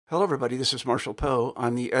Hello, everybody. This is Marshall Poe.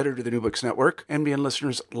 I'm the editor of the New Books Network. NBN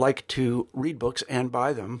listeners like to read books and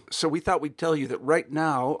buy them. So we thought we'd tell you that right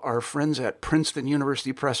now, our friends at Princeton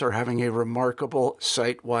University Press are having a remarkable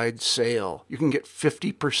site-wide sale. You can get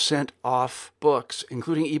 50% off books,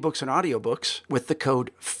 including ebooks and audiobooks, with the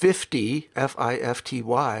code 50,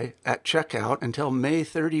 F-I-F-T-Y, at checkout until May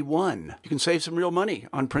 31. You can save some real money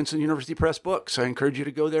on Princeton University Press books. I encourage you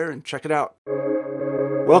to go there and check it out.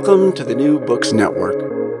 Welcome to the New Books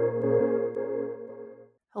Network.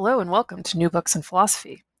 Hello and welcome to New Books in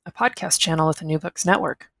Philosophy, a podcast channel with the New Books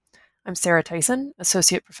Network. I'm Sarah Tyson,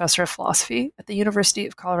 Associate Professor of Philosophy at the University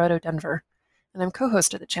of Colorado, Denver, and I'm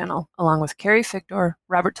co-host of the channel along with Carrie Figdor,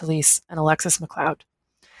 Robert Talisse, and Alexis McLeod.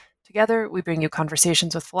 Together, we bring you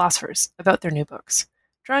conversations with philosophers about their new books,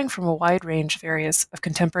 drawing from a wide range of areas of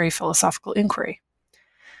contemporary philosophical inquiry.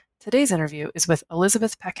 Today's interview is with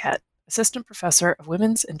Elizabeth Paquette, Assistant Professor of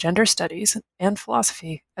Women's and Gender Studies and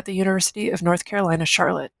Philosophy at the University of North Carolina,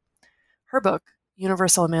 Charlotte. Her book,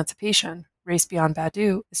 Universal Emancipation, Race Beyond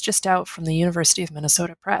Badiou, is just out from the University of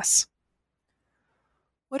Minnesota Press.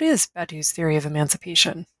 What is Badiou's theory of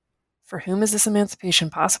emancipation? For whom is this emancipation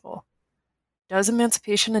possible? Does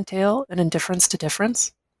emancipation entail an indifference to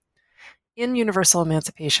difference? In Universal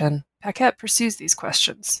Emancipation, Paquette pursues these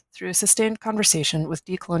questions through a sustained conversation with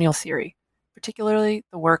decolonial theory, particularly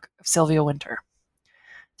the work of Sylvia Wynter.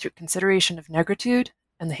 Through consideration of negritude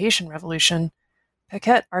and the Haitian Revolution,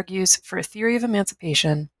 Paquette argues for a theory of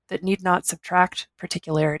emancipation that need not subtract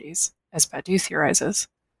particularities, as Badiou theorizes,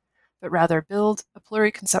 but rather build a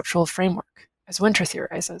pluriconceptual framework, as Wynter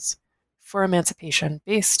theorizes, for emancipation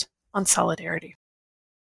based on solidarity.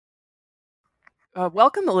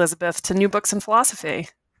 Welcome, Elizabeth, to New Books in Philosophy.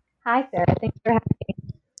 Hi, Sarah. Thanks for having me.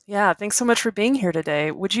 Yeah, thanks so much for being here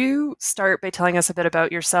today. Would you start by telling us a bit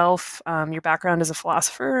about yourself, your background as a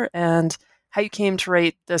philosopher, and how you came to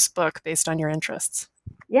write this book based on your interests?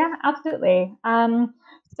 Yeah, absolutely. I can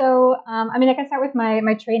start with my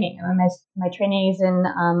training. My training is in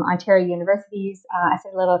Ontario universities. I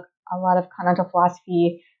studied a lot of continental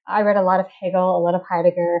philosophy. I read a lot of Hegel, a lot of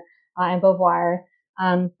Heidegger, and Beauvoir.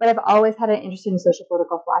 But I've always had an interest in social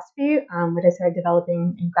political philosophy, which I started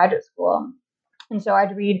developing in graduate school. And so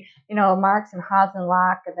I'd read, Marx and Hobbes and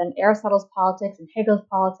Locke, and then Aristotle's politics and Hegel's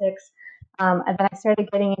politics. And then I started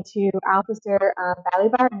getting into Althusser,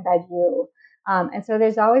 Balibar, and Badiou. And so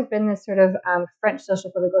there's always been this sort of French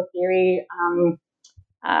social political theory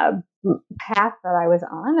path that I was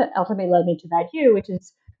on that ultimately led me to Badiou, which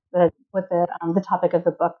is the topic of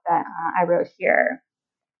the book that I wrote here.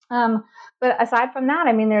 But aside from that,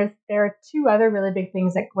 there are two other really big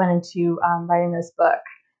things that went into writing this book.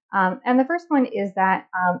 And the first one is that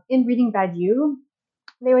in reading Badiou,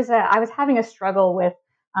 I was having a struggle with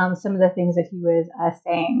some of the things that he was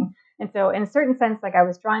saying. And so in a certain sense, I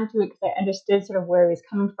was drawn to it because I understood sort of where he was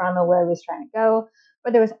coming from and where he was trying to go.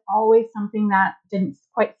 But there was always something that didn't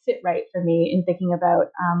quite sit right for me in thinking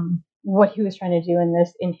about what he was trying to do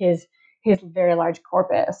in his very large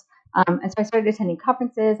corpus. And so I started attending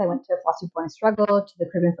conferences. I went to Philosophy Born a Struggle, to the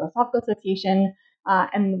Caribbean Philosophical Association.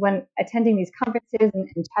 And when attending these conferences and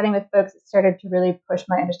chatting with folks, it started to really push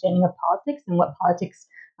my understanding of politics and what politics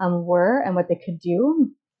were and what they could do.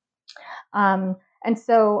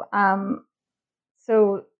 So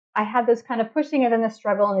I had this kind of pushing it and the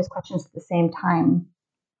struggle and these questions at the same time.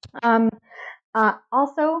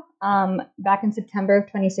 Back in September of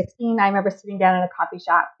 2016, I remember sitting down in a coffee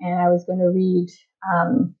shop and I was going to read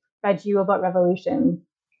Badiou about revolution.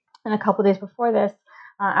 And a couple days before this,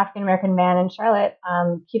 African-American man in Charlotte,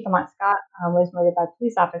 Keith Lamont Scott, was murdered by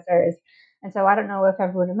police officers. And so I don't know if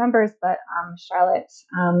everyone remembers, but Charlotte,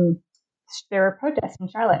 there were protests in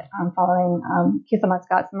Charlotte following Keith Lamont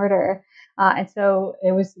Scott's murder. And so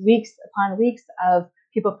it was weeks upon weeks of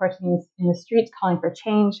people protesting in the streets, calling for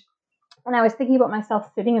change. And I was thinking about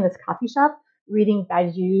myself sitting in this coffee shop, reading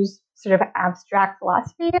Badiou's sort of abstract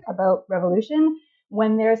philosophy about revolution,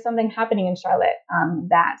 when there's something happening in Charlotte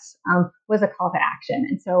that was a call to action.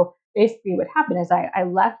 And so basically what happened is I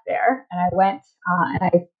left there and I went and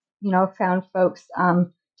I found folks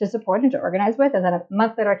to support and to organize with. And then a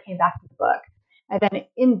month later, I came back to the book. And then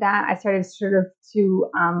in that, I started sort of to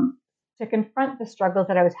confront the struggles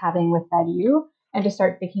that I was having with Badiou and to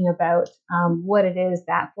start thinking about what it is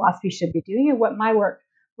that philosophy should be doing and what I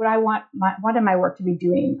wanted my work to be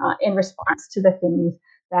doing in response to the things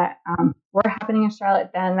that were happening in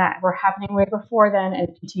Charlotte then, that were happening way before then,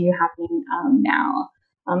 and continue happening now.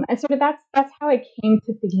 And sort of that's how I came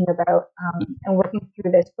to thinking about and working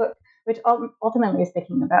through this book, which ultimately is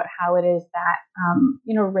thinking about how it is that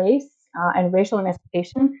race and racial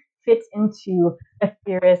emancipation fits into a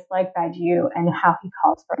theorist like Badiou and how he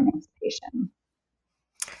calls for emancipation.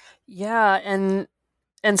 Yeah, and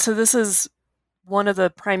so this is one of the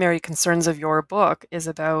primary concerns of your book is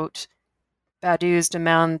about Badiou's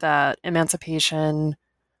demand that emancipation,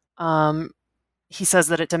 he says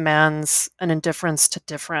that it demands an indifference to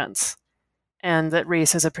difference and that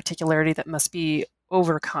race is a particularity that must be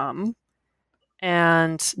overcome.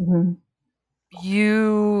 And Mm-hmm.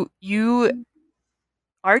 you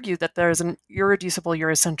argue that there's an irreducible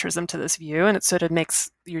Eurocentrism to this view, and it sort of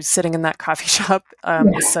makes you sitting in that coffee shop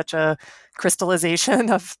is such a crystallization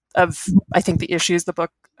of I think the issues the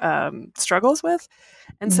book struggles with.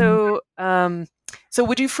 And so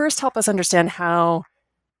would you first help us understand how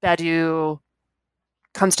Badiou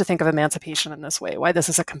comes to think of emancipation in this way? Why this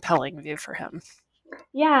is a compelling view for him?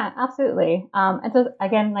 Yeah, absolutely. And so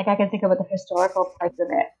again, like I can think about the historical parts of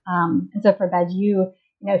it. And so for Badiou,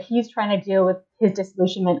 he's trying to deal with his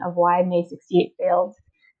disillusionment of why May 68 failed.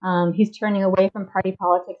 He's turning away from party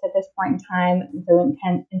politics at this point in time. And so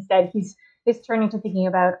instead, he's turning to thinking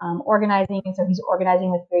about organizing. And so he's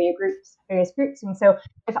organizing with various groups. And so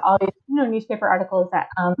there's all these newspaper articles that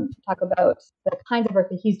talk about the kinds of work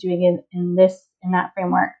that he's doing in that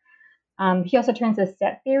framework. He also turns to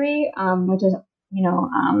set theory, which is a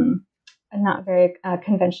not very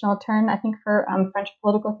conventional term, I think, for French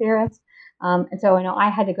political theorists. And so I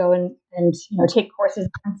had to go and take courses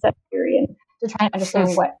on set theory and to try and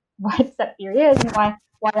understand what set theory is and why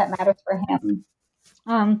that matters for him.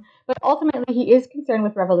 But ultimately, he is concerned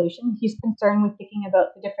with revolution. He's concerned with thinking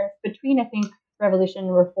about the difference between, I think, revolution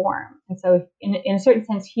and reform. And so, in a certain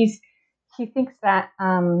sense, he thinks that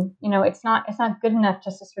it's not good enough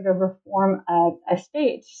just to sort of reform a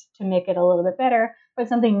state to make it a little bit better, but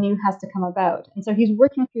something new has to come about. And so he's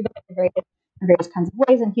working through that in various kinds of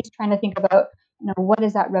ways, and he's trying to think about what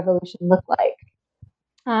does that revolution look like.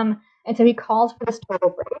 And so he calls for this total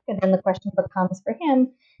break, and then the question becomes for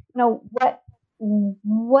him,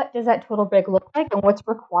 what does that total break look like, and what's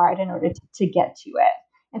required in order to get to it.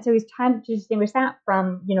 And so he's trying to distinguish that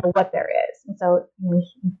from, what there is. And so,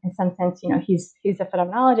 in some sense, he's a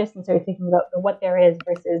phenomenologist, and so he's thinking about the what there is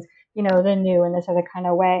versus, the new in this other kind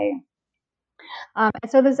of way. And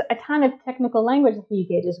so there's a ton of technical language that he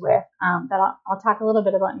engages with that I'll talk a little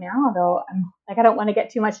bit about now, although I don't want to get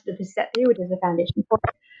too much into the set theory, which is the foundation for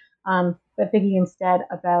it. But thinking instead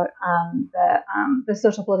about the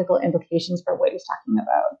social political implications for what he's talking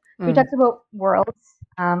about. He talks about worlds,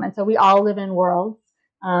 and so we all live in worlds.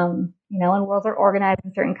 And worlds are organized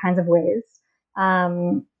in certain kinds of ways.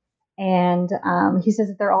 And he says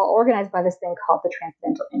that they're all organized by this thing called the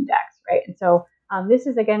Transcendental Index, right? And so this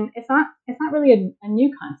is, again, it's not really a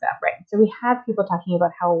new concept, right? So we have people talking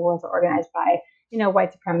about how worlds are organized by,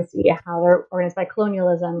 white supremacy, how they're organized by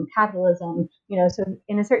colonialism, capitalism, so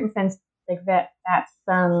in a certain sense, like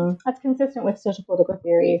that's consistent with social political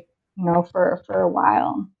theory, for a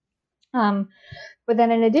while. But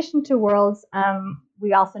then in addition to worlds,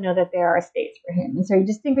 we also know that there are states for him. And so he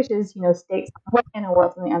distinguishes, states on one hand and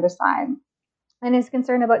worlds on the other side. And his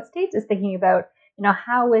concern about states is thinking about,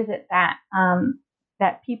 how is it that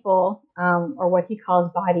that people, or what he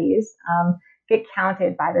calls bodies, get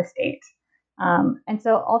counted by the state. And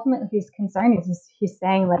so ultimately his concern is he's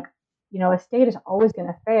saying, like, a state is always going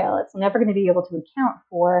to fail. It's never going to be able to account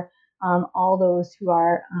for all those who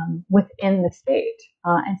are within the state.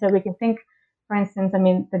 And so we can think, for instance,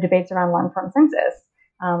 the debates around long-form census.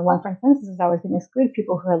 Long-form census is always going to exclude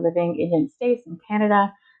people who are living in the United States and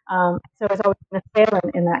Canada. So it's always going to fail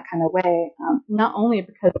in that kind of way, not only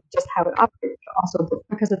because of just how it operates, but also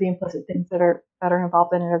because of the implicit things that are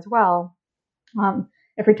involved in it as well.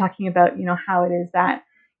 If we're talking about, how it is that,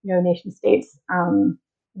 nation states,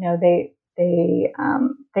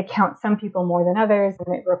 they count some people more than others,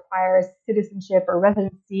 and it requires citizenship or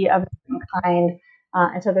residency of a certain kind.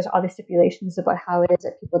 And so there's all these stipulations about how it is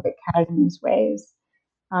that people get counted in these ways.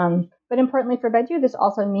 But importantly for Badiou, this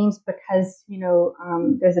also means because,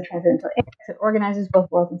 there's a transcendental index that organizes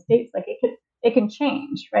both worlds and states, like it can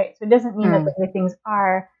change, right? So it doesn't mean that the way things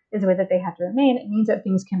are is the way that they have to remain. It means that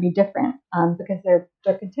things can be different because they're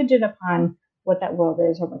contingent upon what that world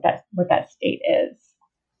is or what that state is.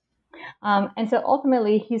 And so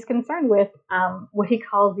ultimately, he's concerned with what he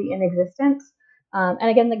calls the inexistent. And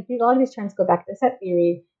again, a lot of these terms go back to the set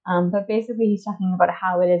theory, but basically he's talking about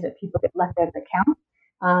how it is that people get left out of the count,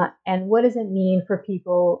 and what does it mean for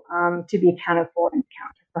people to be accounted for and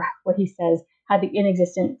counted for what he says, how the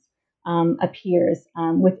inexistence appears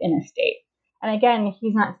within a state. And again,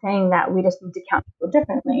 he's not saying that we just need to count people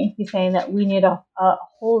differently. He's saying that we need a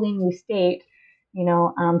wholly new state,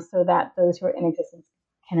 so that those who are in existence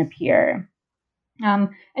can appear.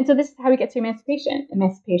 And so this is how we get to emancipation.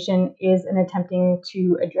 Emancipation is an attempting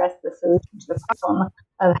to address the solution to the problem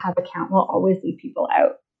of how the count will always leave people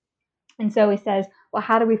out. And so he says, well,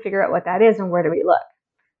 how do we figure out what that is and where do we look?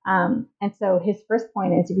 And so his first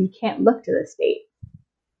point is we can't look to the state.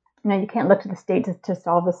 Now, you can't look to the state to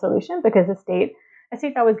solve the solution because a state's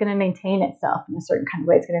always going to maintain itself in a certain kind of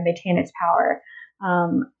way. It's going to maintain its power.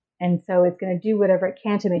 And so it's going to do whatever it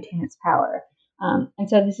can to maintain its power. And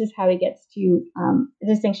so this is how he gets to the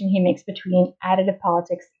distinction he makes between additive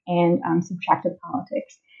politics and subtractive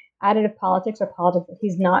politics. Additive politics are politics that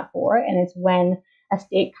he's not for, and it's when a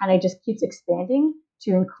state kind of just keeps expanding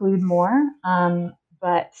to include more,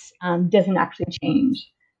 but doesn't actually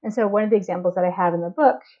change. And so one of the examples that I have in the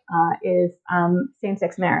book is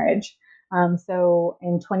same-sex marriage. So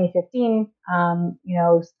in 2015,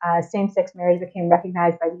 same-sex marriage became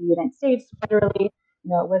recognized by the United States federally. It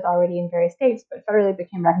was already in various states, but federally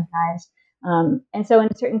became recognized. And so in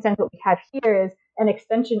a certain sense, what we have here is an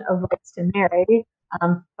extension of rights to marry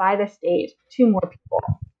by the state to more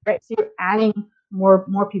people, right? So you're adding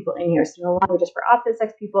more people in here. So no longer just for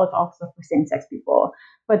opposite-sex people, it's also for same-sex people.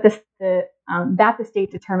 But that the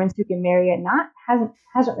state determines who can marry and not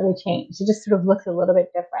hasn't really changed. It just sort of looks a little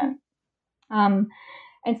bit different. And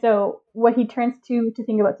so what he turns to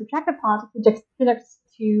think about subtractive politics, he connects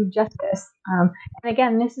to justice. And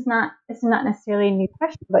again, this is not necessarily a new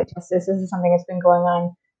question about justice. This is something that's been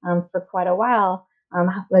going on for quite a while.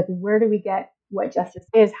 Like, where do we get what justice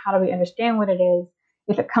is? How do we understand what it is?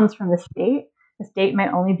 If it comes from the state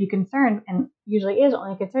might only be concerned, and usually is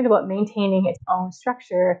only concerned about maintaining its own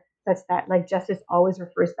structure, such that like justice always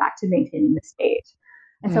refers back to maintaining the state.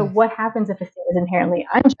 And so what happens if a state is inherently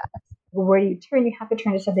unjust? Where do you turn? You have to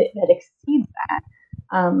turn to something that exceeds that,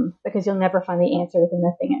 because you'll never find the answer within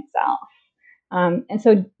the thing itself. And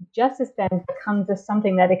so justice then becomes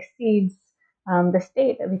something that exceeds the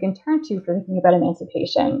state that we can turn to for thinking about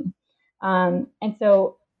emancipation. And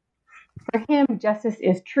so for him, justice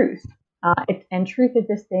is truth. And truth is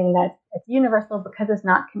this thing that's universal because it's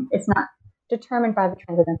not determined by the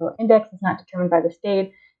Transcendental Index. It's not determined by the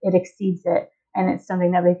state. It exceeds it, and it's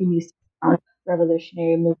something that we can use to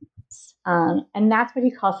revolutionary movements. And that's what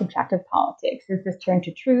he calls subtractive politics: is this turn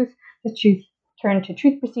to truth, turn to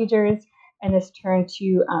truth procedures, and this turn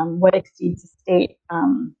to what exceeds the state,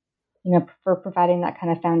 for providing that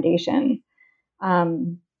kind of foundation.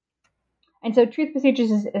 And so truth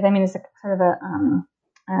procedures is a sort of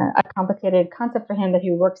a complicated concept for him that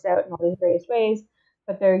he works out in all these various ways,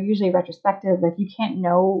 but they're usually retrospective. Like, you can't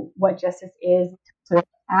know what justice is sort of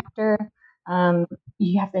after.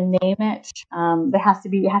 You have to name it. It has to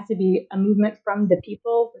be a movement from the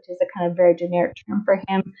people, which is a kind of very generic term for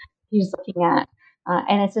him. He's looking at,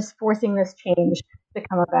 and it's just forcing this change to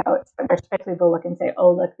come about. So retrospectively, they'll look and say,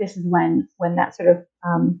 "Oh, look, this is when that sort of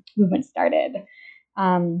movement started."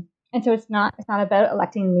 And so it's not about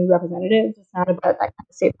electing new representatives. It's not about that kind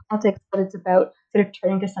of state politics, but it's about sort of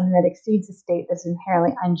turning to something that exceeds the state, that's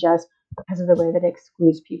inherently unjust because of the way that it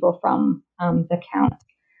excludes people from the count.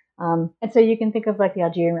 And so you can think of like the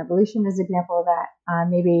Algerian Revolution as an example of that,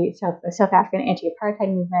 maybe the South African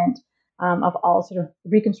anti-apartheid movement, of all sort of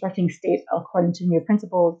reconstructing states according to new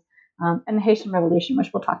principles, and the Haitian Revolution,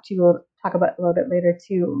 which we'll talk about a little bit later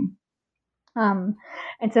too. And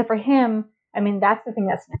so for him, that's the thing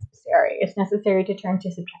that's necessary. It's necessary to turn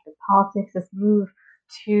to subjective politics, this move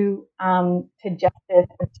to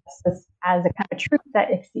justice as a kind of truth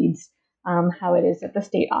that exceeds how it is that the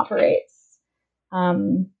state operates.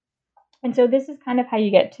 And so this is kind of how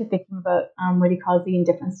you get to thinking about what he calls the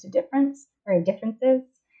indifference to difference, or differences.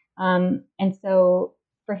 And so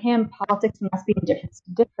for him, politics must be indifferent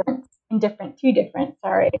to difference. And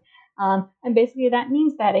basically that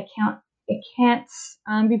means that it can't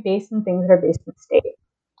be based on things that are based in the state.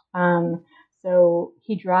 So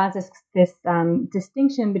he draws this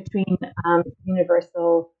distinction between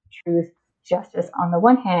universal truth, justice on the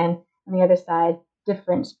one hand, on the other side,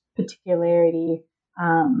 difference, particularity,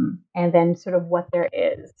 and then sort of what there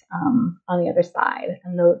is on the other side.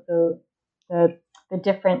 And the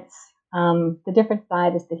difference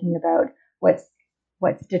side is thinking about what's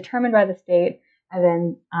determined by the state, and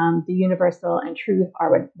then the universal and truth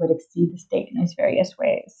are what exceed the state in these various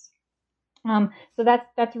ways. So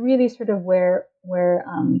that's really sort of where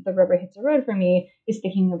the rubber hits the road for me, is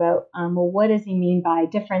thinking about what does he mean by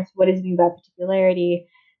difference? What does he mean by particularity?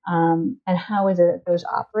 And how is it that those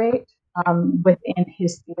operate within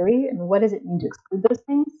his theory? And what does it mean to exclude those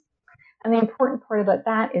things? And the important part about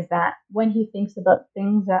that is that when he thinks about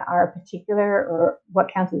things that are particular or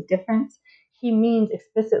what counts as difference, he means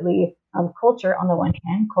explicitly culture on the one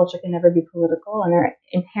hand. Culture can never be political and are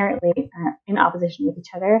inherently in opposition with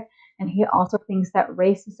each other. And he also thinks that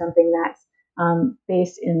race is something that's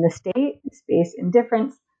based in the state, it's based in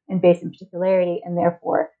difference, and based in particularity, and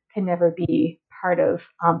therefore can never be part of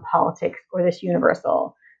politics or this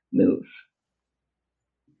universal move.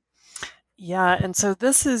 Yeah, and so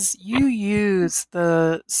this is, you use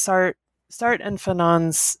the Sartre and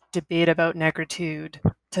Fanon's debate about negritude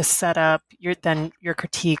to set up your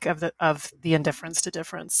critique of the indifference to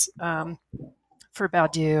difference for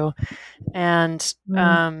Badiou, and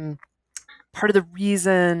part of the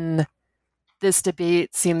reason this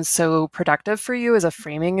debate seems so productive for you as a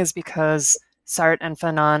framing is because Sartre and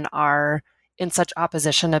Fanon are in such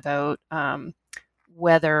opposition about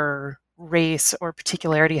whether race or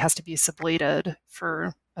particularity has to be sublated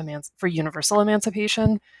for universal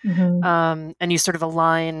emancipation. And you sort of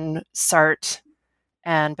align Sartre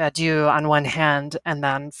and Badiou on one hand, and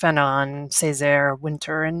then Fanon, Césaire,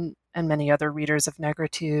 Winter, and many other readers of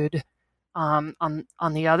negritude on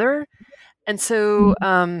the other. And so,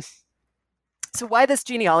 so why this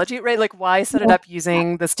genealogy, right? Like, why set it up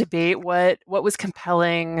using this debate? What was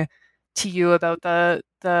compelling to you about the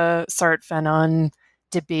Sartre-Fanon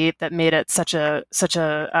debate that made it such a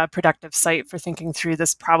productive site for thinking through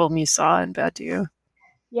this problem you saw in Badiou?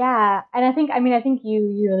 Yeah, and I think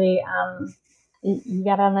you really you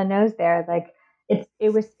got on the nose there. Like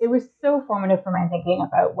it was so formative for my thinking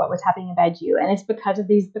about what was happening in Badiou, and it's because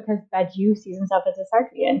Badiou sees himself as a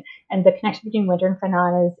Sartrean, and the connection between Winter and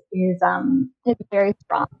Fanon is very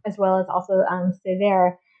strong, as well as also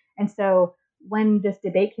Césaire. And so when this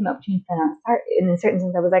debate came up between Fanon and Sartre, in a certain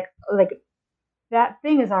sense, I was like that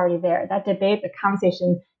thing is already there. That debate, the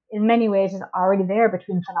conversation, in many ways, is already there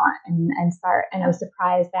between Fanon and Sartre. And I was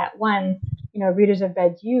surprised that readers of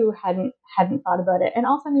Badiou hadn't thought about it, and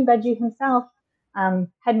also, Badiou himself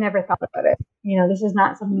had never thought about it. This is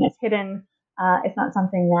not something that's hidden. It's not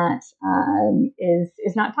something that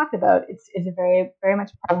is not talked about. It's a very, very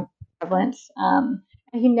much prevalent. And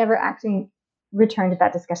he never actually returned to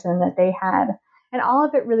that discussion that they had. And all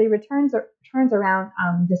of it really turns around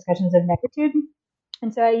discussions of negritude.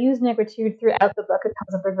 And so I use negritude throughout the book. It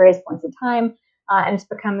comes up at various points in time, and it's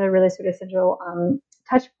become a really sort of central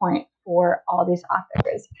touch point for all these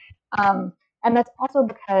authors. And that's also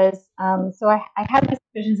because, so I had these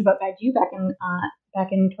visions about Badiou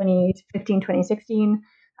back in 2015, 2016.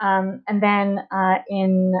 And then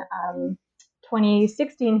in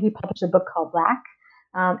 2016, he published a book called Black.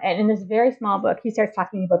 And in this very small book, he starts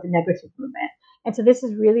talking about the negritude movement. And so this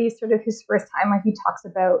is really sort of his first time where he talks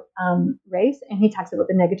about race, and he talks about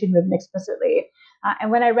the negritude movement explicitly.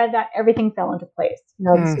 And when I read that, everything fell into place.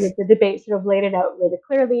 The debate sort of laid it out really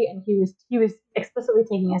clearly, and he was explicitly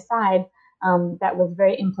taking a side that was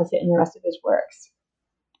very implicit in the rest of his works.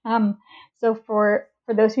 So for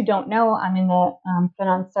those who don't know, I'm in the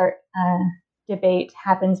Fanon-Sartre debate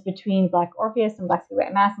happens between Black Orpheus and Black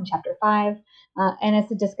White Mass in chapter 5, and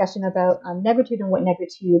it's a discussion about negritude and what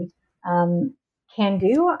negritude can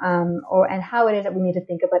do, and how it is that we need to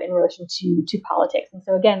think about it in relation to politics. And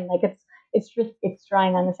so again, it's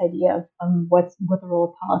drawing on this idea of what the role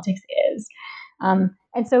of politics is.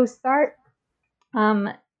 And so Sartre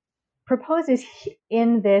proposes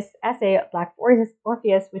in this essay, Black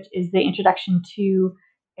Orpheus, which is the introduction to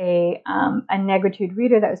a negritude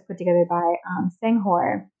reader that was put together by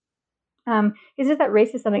Senghor, he says that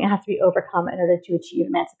race is something that has to be overcome in order to achieve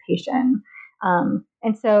emancipation.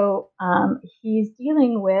 And so he's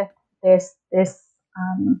dealing with this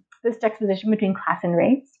juxtaposition between class and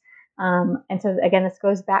race. And so again, this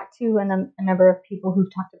goes back to a number of people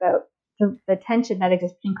who've talked about the tension that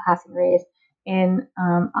exists between class and race in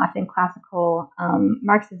often classical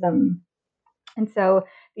Marxism. And so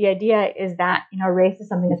the idea is that race is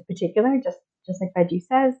something that's particular, just like Badiou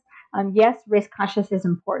says. Yes, race consciousness is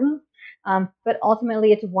important, but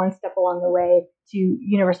ultimately it's one step along the way to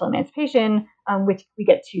universal emancipation, which we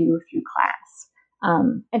get to through class.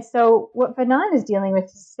 And so what Fanon is dealing with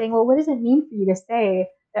is saying, well, what does it mean for you to say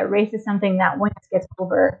that race is something that once gets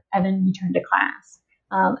over and then you turn to class?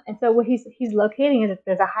 And so what he's locating is that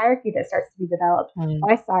there's a hierarchy that starts to be developed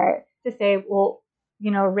by Sartre to say, well,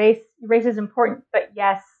 race is important, but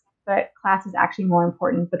class is actually more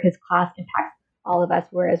important because class impacts all of us,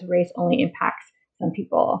 whereas race only impacts some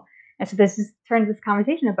people. And so this turns this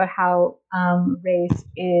conversation about how race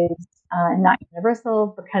is not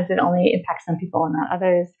universal because it only impacts some people and not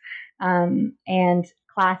others. And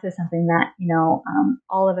class is something that,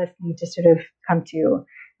 all of us need to sort of come to.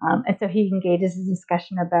 And so he engages in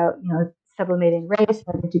discussion about, sublimating race in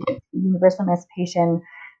order to get universal emancipation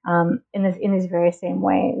in these very same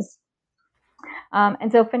ways.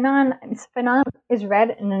 And so Fanon is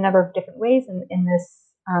read in a number of different ways in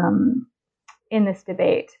this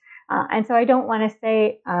debate. And so I don't want to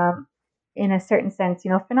say, in a certain sense,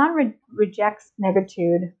 Fanon rejects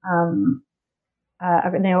negritude,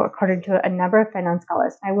 according to a number of Fanon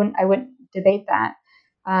scholars. I wouldn't debate that.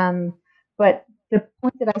 But the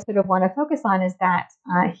point that I sort of want to focus on is that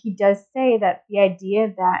he does say that the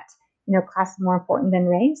idea that class is more important than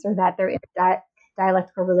race, or that they're in a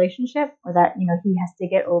dialectical relationship, or that he has to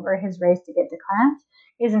get over his race to get to class,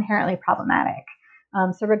 is inherently problematic.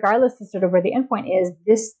 So regardless of sort of where the endpoint is,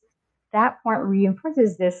 that point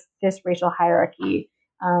reinforces this racial hierarchy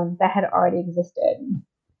that had already existed.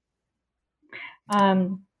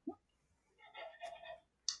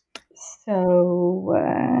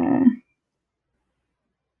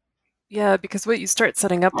 Yeah, because what you start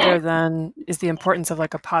setting up there then is the importance of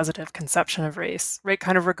like a positive conception of race, right?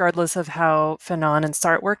 Kind of regardless of how Fanon and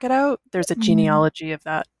Sartre work it out, there's a genealogy of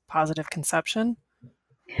that positive conception.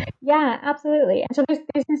 Yeah, absolutely. And so there's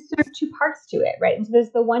this sort of two parts to it, right? And so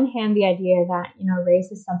there's the one hand, the idea that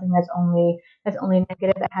race is something that's only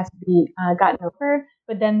negative, that has to be gotten over.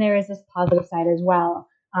 But then there is this positive side as well.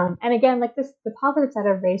 And again, like the positive side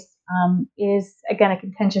of race is again a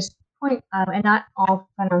contentious point, and not all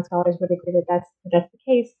Fanon scholars would agree that that's the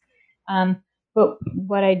case. But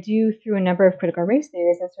what I do through a number of critical race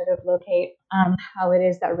theories is sort of locate how it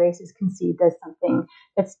is that race is conceived as something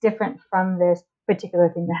that's different from this particular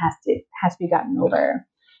thing that has to be gotten over.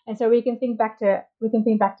 And so we can think back to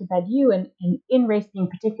Badiou, and in race being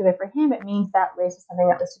particular for him, it means that race is something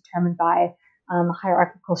that was determined by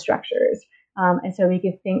hierarchical structures. And so we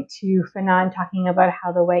could think to Fanon talking about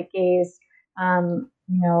how the white gaze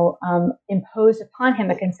imposed upon him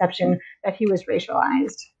a conception that he was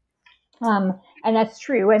racialized. And that's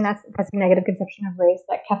true, and that's a negative conception of race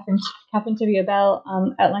that Catherine Tibiau-Bell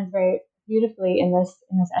outlines very beautifully in this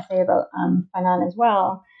essay about Fanon as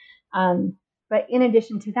well. But in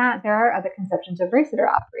addition to that, there are other conceptions of race that are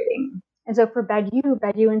operating. And so for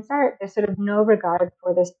Badiou and Sartre, there's sort of no regard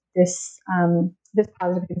for this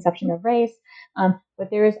positive conception of race. But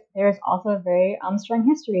there is also a very strong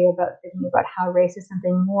history about thinking about how race is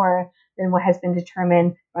something more than what has been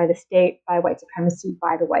determined by the state, by white supremacy,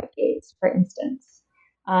 by the white gaze, for instance.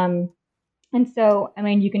 And so, I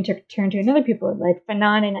mean, you can turn to another people like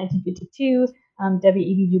Fanon in 1952.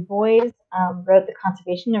 W.E.B. Du Bois wrote The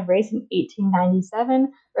Conservation of Race in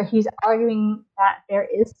 1897, where he's arguing that there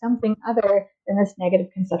is something other than this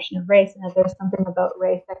negative conception of race, and that there's something about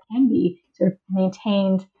race that can be sort of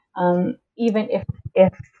maintained, even if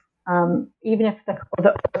the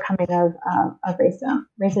overcoming of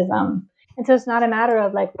racism. And so it's not a matter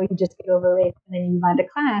of like, well, you just get over race and then you move on to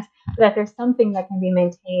class, but that there's something that can be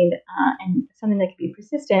maintained and something that can be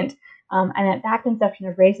persistent. And that conception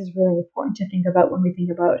of race is really important to think about when we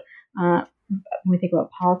think about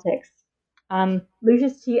politics.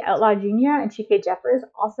 Lucius T. Outlaw Jr. and Chike Jeffers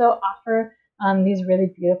also offer these really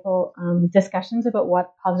beautiful discussions about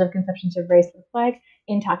what positive conceptions of race look like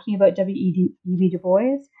in talking about W.E.B. Du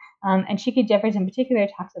Bois. And Chike Jeffers in particular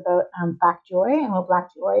talks about Black joy and what Black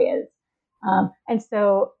joy is. And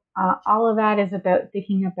so all of that is about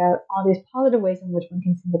thinking about all these positive ways in which one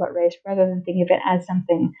can think about race, rather than thinking of it as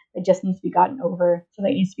something that just needs to be gotten over, so that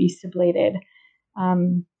it needs to be sublated.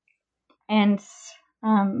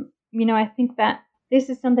 I think that this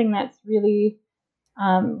is something that's really,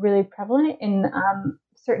 really prevalent in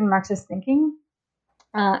certain Marxist thinking,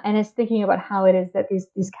 and is thinking about how it is that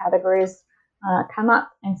these categories come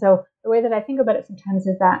up. And so the way that I think about it sometimes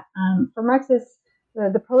is that for Marxists,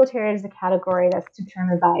 the proletariat is a category that's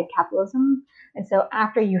determined by capitalism. And so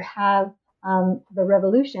after you have the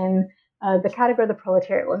revolution, the category of the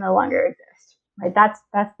proletariat will no longer exist. Right? That's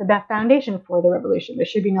the foundation for the revolution. There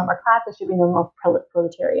should be no more class. There should be no more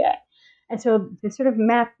proletariat. And so they sort of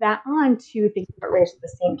map that on to thinking about race at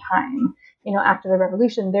the same time. After the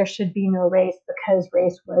revolution, there should be no race because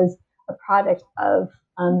race was a product of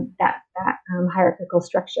that hierarchical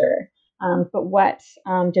structure. But what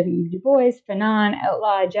W.E.B. Du Bois, Fanon,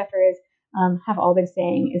 Outlaw, Jeffers have all been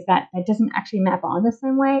saying is that doesn't actually map on the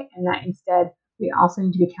same way, and that instead we also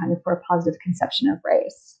need to be accounting for a positive conception of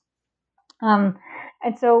race.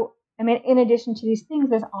 And so, I mean, in addition to these things,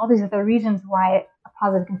 there's all these other reasons why a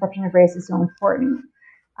positive conception of race is so important.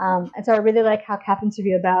 And so I really like how Catherine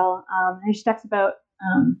Tibiau-Bell, she talks about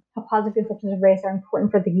how positive conceptions of race are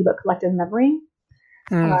important for thinking about collective memory.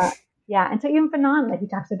 Yeah, and so even Fanon, he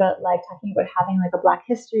talks about talking about having a Black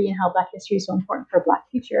history and how Black history is so important for a Black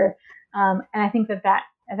future. And I think that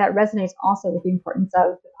resonates also with the importance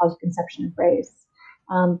of the positive conception of race.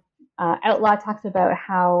 Outlaw talks about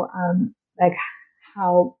how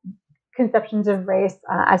conceptions of race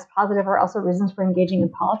as positive are also reasons for engaging in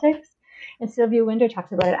politics. And Sylvia Winder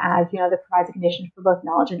talks about it as, that provides a condition for both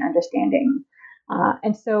knowledge and understanding.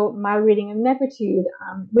 And so my reading of negritude,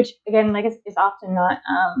 which again, is often not,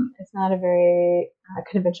 it's not a very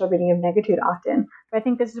conventional reading of negritude often, but I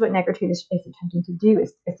think this is what negritude is attempting to do,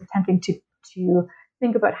 is attempting to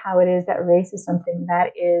think about how it is that race is something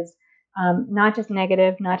that is not just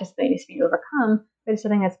negative, not just that needs to be overcome, but it's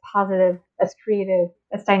something that's positive, that's creative,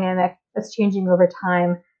 that's dynamic, that's changing over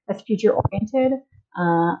time, that's future oriented,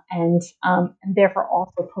 and therefore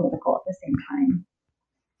also political at the same time.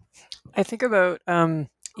 I think about,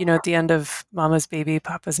 at the end of Mama's Baby,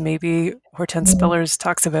 Papa's Maybe, Hortense Spillers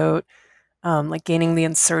talks about like gaining the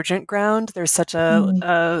insurgent ground. There's such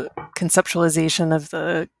a conceptualization of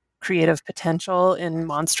the creative potential in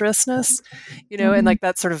monstrousness, and like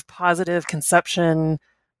that sort of positive conception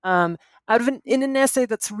out of in an essay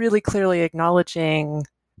that's really clearly acknowledging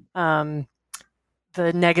the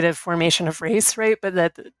negative formation of race, right? But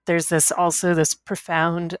that there's this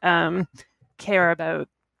profound care about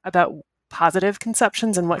positive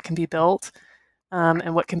conceptions and what can be built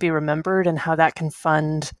and what can be remembered and how that can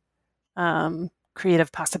fund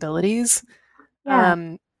creative possibilities.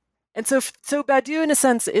 Yeah. And so Badiou, in a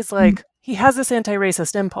sense, is like he has this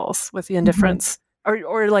anti-racist impulse with the indifference,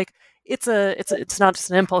 or like it's not just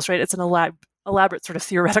an impulse, right? It's an elaborate sort of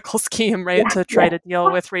theoretical scheme, right, to try to deal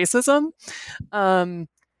with racism. But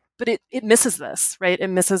it misses this, right? It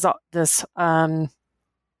misses this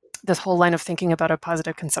this whole line of thinking about a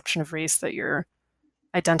positive conception of race that you're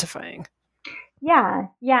identifying. Yeah,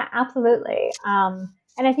 absolutely. And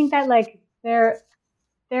I think that there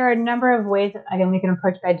are a number of ways, again, we can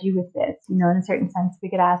approach Badiou with this. In a certain sense, we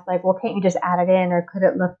could ask well, can't you just add it in, or could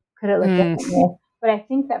it look differently? But I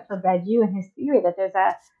think that for Badiou and his theory, that there's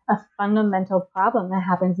a fundamental problem that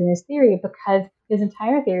happens in his theory, because his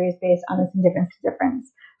entire theory is based on this indifference to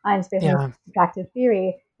difference. It's based on subtractive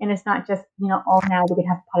theory, and it's not just all now we can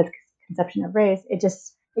have a positive conception of race. It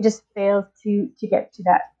just fails to get to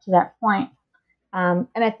that point. And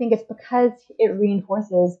I think it's because it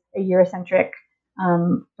reinforces a Eurocentric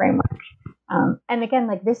framework. And again,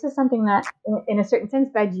 this is something that, in a certain sense,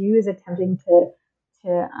 Badiou is attempting to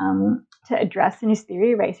address in his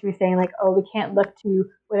theory, right? So he's saying we can't look to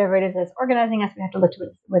whatever it is that's organizing us. We have to look to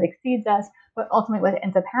what exceeds us. But ultimately, what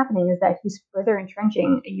ends up happening is that he's further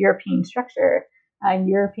entrenching a European structure, a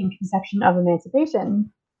European conception of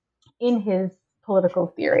emancipation in his political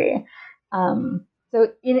theory. So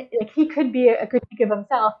he could be a critique of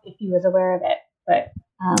himself if he was aware of it, but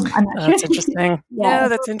I'm not sure. That's interesting. Yeah,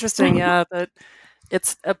 that's interesting. Yeah, that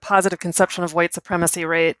it's a positive conception of white supremacy,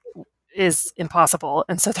 right, is impossible.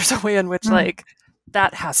 And so there's a way in which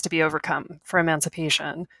that has to be overcome for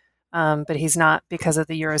emancipation. But he's not, because of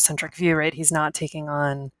the Eurocentric view, right, he's not taking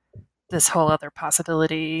on this whole other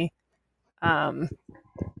possibility. Fanon,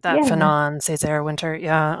 Césaire, Winter.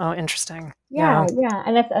 Yeah. Oh, interesting. Yeah.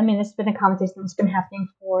 And it's been a conversation that's been happening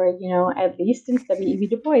for, at least since W.E.B.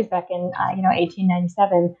 Du Bois back in,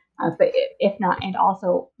 1897, but if not, and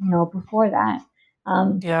also, before that.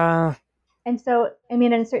 And so,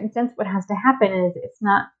 in a certain sense, what has to happen is it's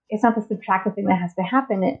not the subtractive thing that has to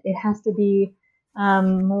happen. It has to be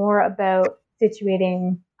more about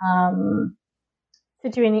situating a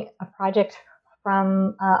project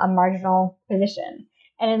from a marginal position.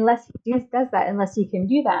 And unless he does that, unless he can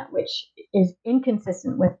do that, which is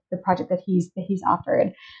inconsistent with the project that he's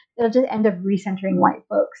offered, it'll just end up recentering white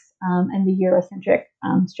folks and the Eurocentric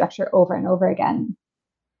structure over and over again.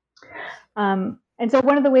 And so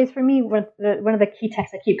one of the ways for me, one of the key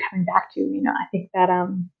texts I keep coming back to, I think that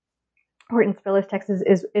Hortense Spillers' text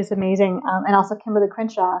is amazing, and also Kimberly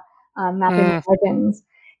Crenshaw, Mapping the Margins.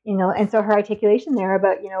 And so her articulation there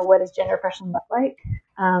about, what does gender oppression look like,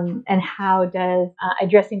 and how does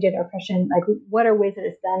addressing gender oppression, what are ways that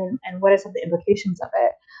it's done, and what are some of the implications of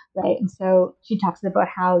it, right? And so she talks about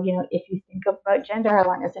how, if you think about gender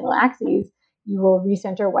along a single axis, you will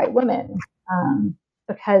recenter white women,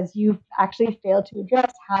 because you've actually failed to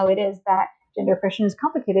address how it is that gender oppression is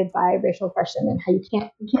complicated by racial oppression, and how you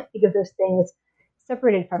can't think of those things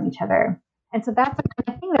separated from each other. And so that's the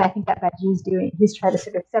thing that I think that Badiou's doing. He's trying to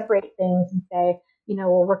sort of separate things and say,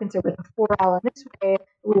 well, we're concerned with the 4L in this way,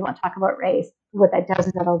 but we want to talk about race. What that does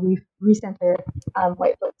is that'll recenter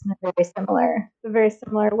white folks in a very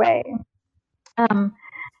similar way. And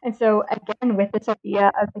so again, with this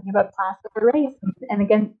idea of thinking about class over race, and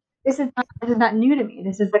again, this is not new to me.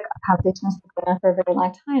 This is a conversation that's been going on for a very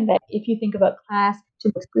long time, that if you think about class to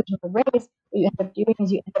the exclusion of race, what you end up doing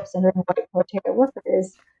is you end up centering white proletariat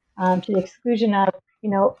workers to the exclusion of,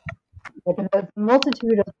 like the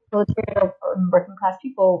multitude of proletariat or working class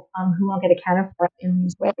people who won't get accounted for in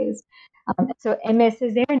these ways. So Aimé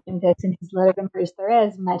Césaire named this in his letter to Maurice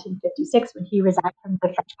Thorez in 1956 when he resigned from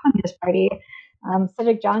the French Communist Party.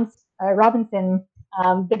 Cedric Robinson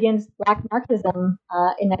begins Black Marxism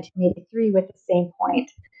in 1983 with the same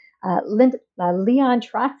point. Leon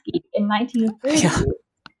Trotsky in 1930,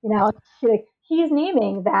 he's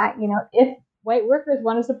naming that, if white workers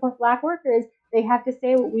want to support Black workers, they have to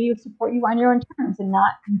say, we support you on your own terms and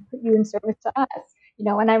not put you in service to us.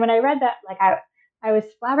 When I read that, I was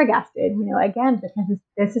flabbergasted, again, because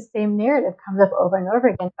this the same narrative comes up over and over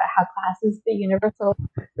again about how class is the universal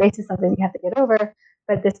race is something you have to get over.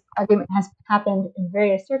 But this argument has happened in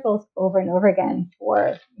various circles over and over again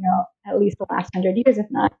for, at least the last 100 years, if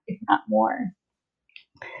not more.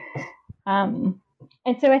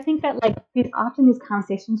 And so I think that these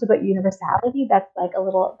conversations about universality, that's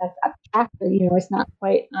abstract, or it's not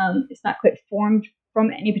quite formed from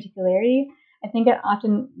any particularity. I think it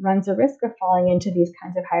often runs a risk of falling into these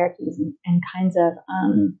kinds of hierarchies and kinds of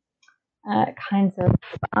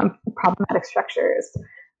problematic structures.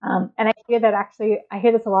 And I hear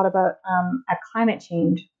this a lot about climate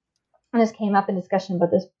change. And this came up in discussion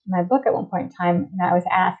about this in my book at one point in time, and I was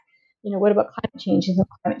asked, what about climate change? Isn't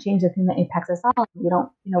climate change the thing that impacts us all? We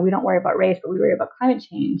don't worry about race, but we worry about climate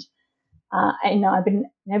change. I've been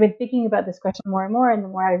thinking about this question more and more, and the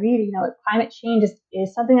more I read, climate change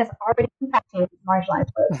is something that's already impacting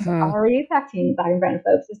marginalized folks, already impacting Black and brown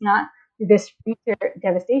folks. It's not this future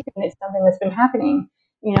devastation. It's something that's been happening,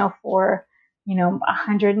 for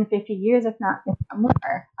 150 years, if not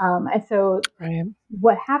more. And so,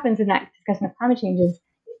 What happens in that discussion of climate change is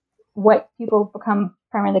what people become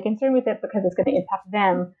primarily concerned with it because it's going to impact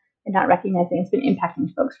them, and not recognizing it's been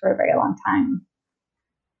impacting folks for a very long time.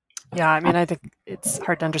 Yeah, I think it's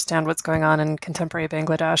hard to understand what's going on in contemporary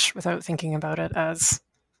Bangladesh without thinking about it as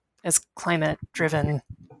climate-driven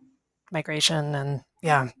migration, and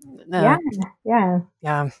yeah,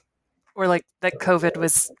 or that COVID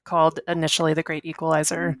was called initially the Great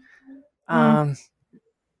Equalizer, right?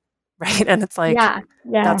 And it's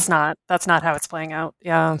that's not how it's playing out.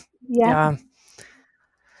 Yeah.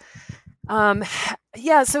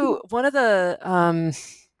 So one of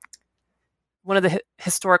the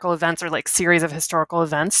historical events, or series of historical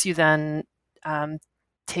events, you then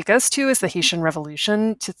take us to is the Haitian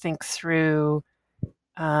Revolution, to think through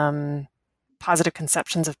positive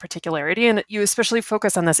conceptions of particularity, and you especially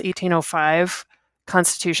focus on this 1805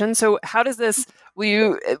 Constitution. So how does this?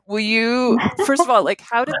 Will you first of all,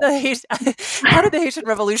 how did the Haitian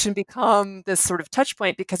Revolution become this sort of touch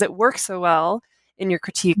point? Because it works so well in your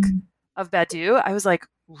critique of Badiou. I was like,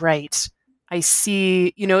 right, I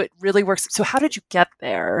see. It really works. So how did you get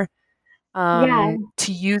there to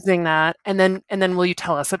using that? And then will you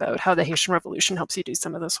tell us about how the Haitian Revolution helps you do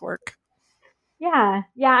some of this work? Yeah.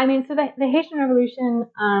 So the Haitian Revolution,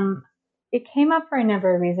 it came up for a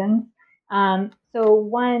number of reasons. So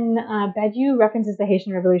one, Badiou references the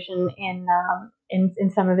Haitian Revolution in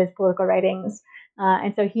some of his political writings,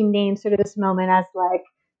 and so he names sort of this moment as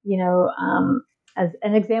as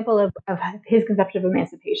an example of his conception of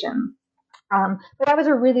emancipation. But that was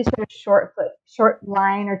a really sort of short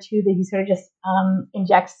line or two that he sort of just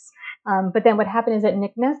injects. But then what happened is that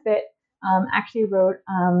Nick Nesbitt actually wrote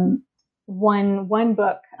one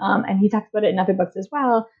book, and he talks about it in other books as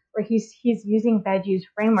well, where he's using Badiou's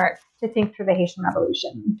framework to think through the Haitian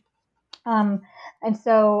Revolution. And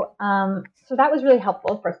so that was really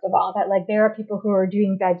helpful, first of all, that there are people who are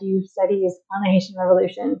doing Badiou studies on the Haitian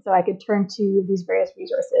Revolution, so I could turn to these various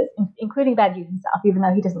resources, including Badiou himself, even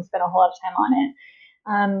though he doesn't spend a whole lot of time on it.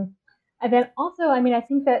 And then also, I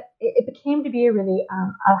think that it became to be a really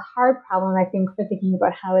a hard problem, I think, for thinking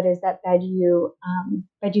about how it is that Badiou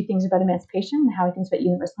thinks about emancipation and how he thinks about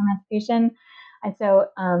universal emancipation. And so,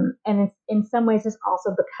 and in some ways, it's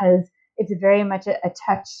also because it's very much a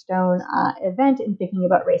touchstone event in thinking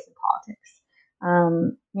about race and politics.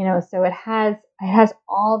 So it has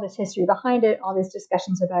all this history behind it, all these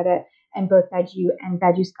discussions about it, and both Badiou and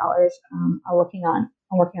Badiou scholars are working on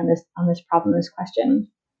this problem, this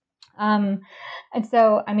question. And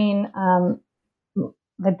so,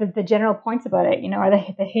 the general points about it, are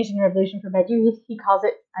the Haitian Revolution for Badiou. He calls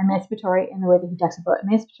it emancipatory in the way that he talks about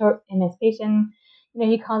emancipation.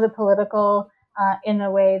 He calls it political in the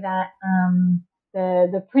way that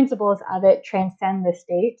the principles of it transcend the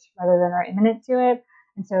state rather than are immanent to it.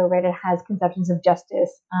 And so, right, it has conceptions of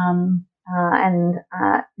justice and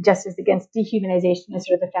justice against dehumanization is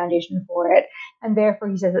sort of the foundation for it. And therefore,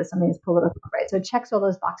 he says that something is political, right? So it checks all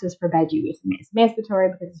those boxes for Badiou. It's emancipatory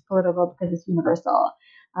because it's political, because it's universal,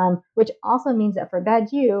 which also means that for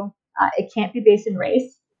Badiou, It can't be based in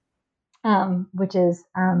race, which is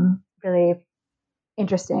really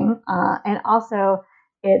interesting. And also,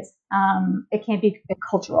 it can't be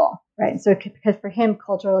cultural, right? So because for him,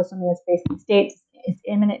 cultural is something that's based in states, it's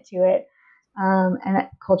imminent to it, and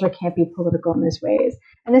that culture can't be political in those ways.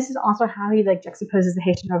 And this is also how he juxtaposes the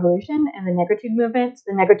Haitian Revolution and the Negritude movement.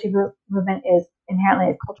 The Negritude movement is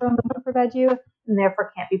inherently a cultural movement for Badiou, and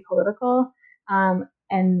therefore can't be political.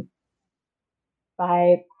 And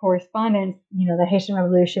by correspondence, the Haitian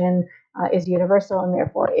Revolution is universal, and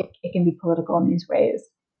therefore it can be political in these ways.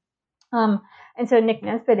 And so Nick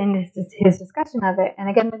Nesbitt, in his discussion of it, and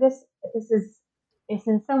again, this is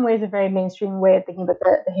in some ways a very mainstream way of thinking about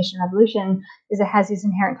the Haitian Revolution, is it has these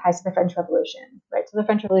inherent ties to the French Revolution, right? So the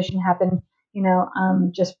French Revolution happened,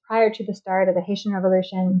 just prior to the start of the Haitian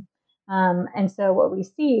Revolution, and so what we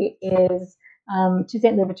see is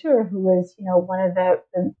Toussaint Louverture, who was, one of the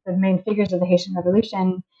main figures of the Haitian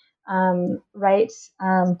Revolution, writes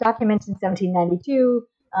documents in 1792,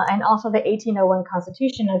 and also the 1801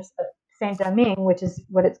 Constitution of Saint-Domingue, which is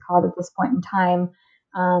what it's called at this point in time,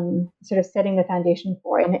 sort of setting the foundation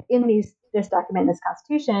for. And in this document, this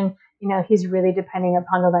Constitution, he's really depending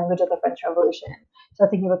upon the language of the French Revolution. So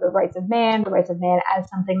thinking about the rights of man as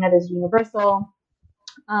something that is universal,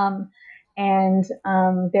 and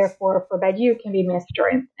therefore for Badiou can be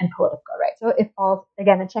emancipatory and political, right? So it falls,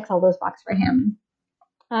 again, it checks all those boxes for him.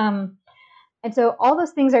 And so all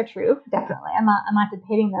those things are true, definitely. I'm not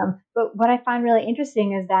debating them. But what I find really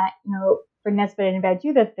interesting is that, for Nesbitt and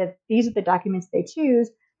Badiou, that these are the documents they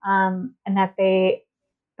choose, and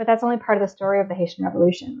but that's only part of the story of the Haitian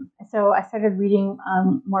Revolution. And so I started reading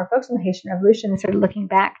more folks on the Haitian Revolution and started looking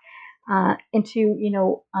back into,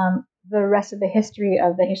 the rest of the history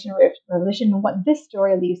of the Haitian Revolution and what this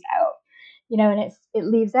story leaves out. And it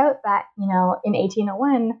leaves out that, in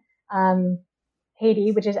 1801,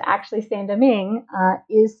 Haiti, which is actually Saint-Domingue,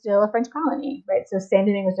 is still a French colony, right? So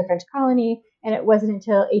Saint-Domingue was a French colony, and it wasn't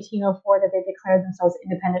until 1804 that they declared themselves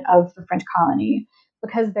independent of the French colony,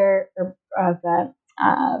 because they're of the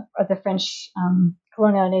French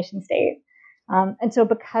colonial nation state. And so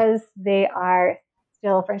because they are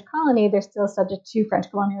still a French colony, they're still subject to French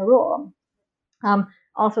colonial rule.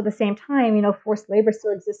 Also at the same time, forced labor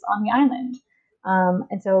still exists on the island.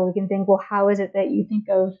 And so we can think, well, how is it that you think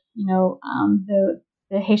of,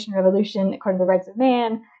 the Haitian Revolution according to the rights of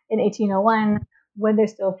man in 1801 when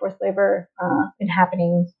there's still forced labor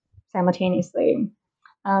happening simultaneously?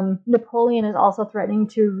 Napoleon is also threatening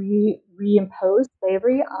to reimpose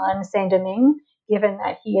slavery on Saint-Domingue, given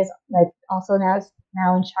that he is also now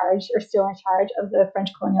in charge, or still in charge, of the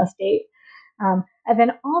French colonial state. And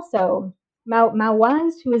then also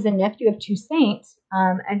Mauwaz, who is a nephew of Toussaint,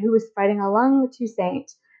 and who was fighting along with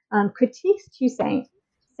Toussaint, critiques Toussaint,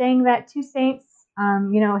 saying that Toussaint's,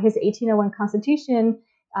 his 1801 Constitution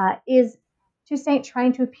is Toussaint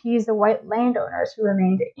trying to appease the white landowners who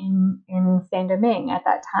remained in Saint-Domingue at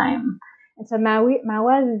that time. And so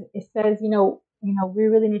Mauwaz says, we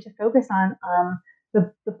really need to focus on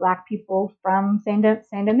the Black people from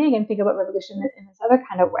Saint-Domingue and think about revolution in this other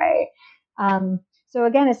kind of way. So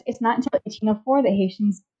again, it's not until 1804 that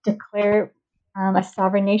Haitians declare a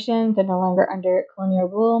sovereign nation. They're no longer under colonial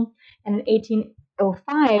rule. And in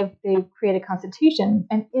 1805, they create a constitution.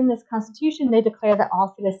 And in this constitution, they declare that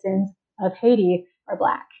all citizens of Haiti are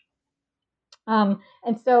Black. And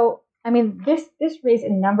so, this raised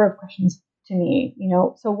a number of questions to me.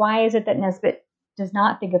 So why is it that Nesbitt does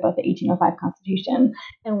not think about the 1805 Constitution?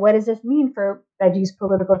 And what does this mean for Badiou's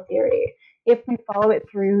political theory? If we follow it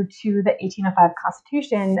through to the 1805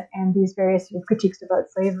 Constitution and these various sort of critiques about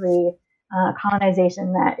slavery,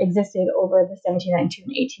 colonization that existed over the 1792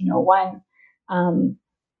 and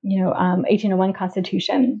 1801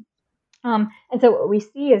 Constitution. And so what we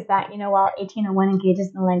see is that, while 1801 engages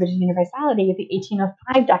in the language of universality, the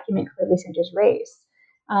 1805 document clearly centers race.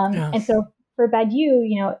 And so for Badiou,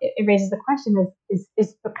 it raises the question is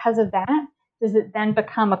because of that, does it then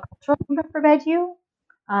become a cultural movement for Badiou?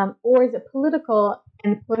 Or is it political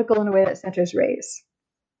in a way that centers race?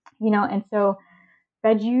 And so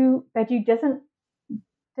Badiou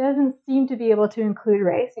doesn't seem to be able to include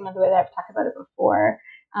race, the way that I've talked about it before.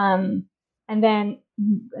 And then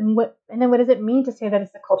what does it mean to say that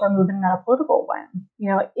it's a cultural movement, not a political one?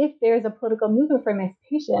 If there's a political movement for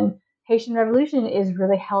emancipation, Haitian Revolution is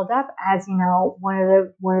really held up as one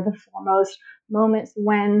of the foremost moments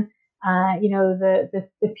when the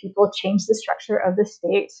people changed the structure of the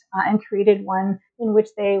state and created one in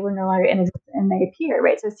which they were no longer in existence and they appear,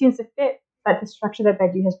 right? So it seems to fit, but the structure that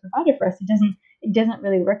Badiou has provided for us, it doesn't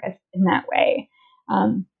really work in that way.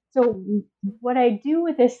 So what I do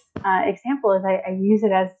with this example is I use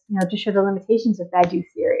it as, to show the limitations of Badiou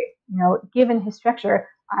theory. Given his structure,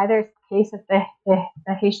 either it's the case of the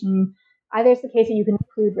Haitian, either it's the case that you can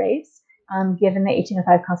include race, given the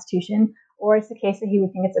 1805 Constitution, or it's the case that he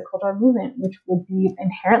would think it's a cultural movement, which would be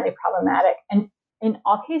inherently problematic. And in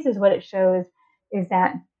all cases, what it shows is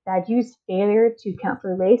that Badiou's failure to account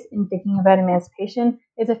for race in thinking about emancipation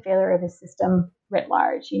is a failure of his system writ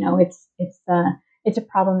large. It's a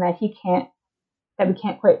problem that we can't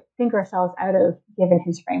quite think ourselves out of given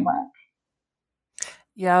his framework.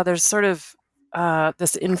 Yeah, there's sort of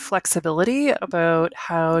this inflexibility about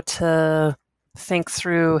how to think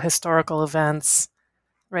through historical events,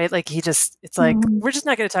 right? Like it's like, we're just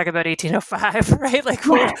not going to talk about 1805, right? Like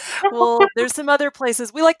there's some other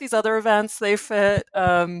places. We like these other events, they fit.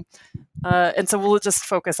 And so we'll just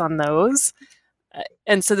focus on those.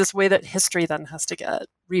 And so this way that history then has to get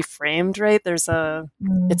reframed, right? It's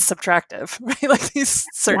subtractive, right? Like these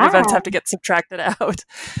certain events have to get subtracted out.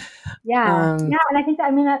 Yeah. And I think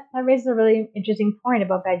that raises a really interesting point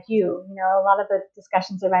about Badiou. A lot of the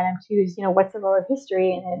discussions around him too is, what's the role of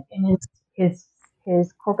history in his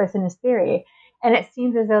corpus and his theory? And it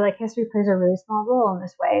seems as though like history plays a really small role in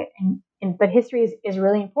this way. But history is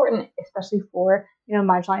really important, especially for,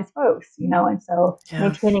 marginalized folks, and so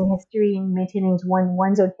maintaining history and maintaining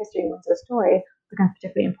one's own history, one's own story becomes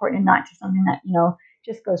particularly important, and not just something that,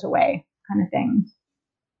 just goes away kind of thing.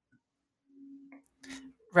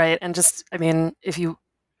 Right. And just, if you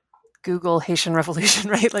Google Haitian Revolution,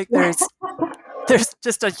 right, like there's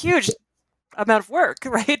just a huge amount of work,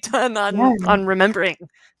 right, done on remembering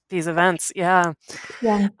these events. Yeah.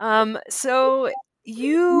 So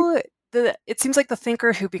it seems like the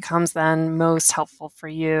thinker who becomes then most helpful for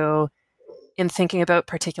you in thinking about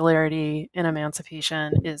particularity in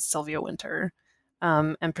emancipation is Sylvia Wynter,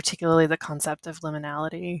 and particularly the concept of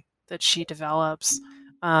liminality that she develops.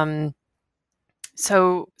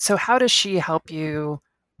 So how does she help you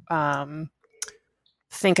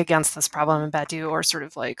think against this problem in Badiou, or sort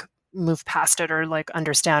of like move past it, or like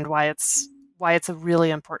understand why it's a really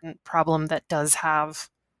important problem that does have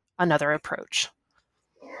another approach?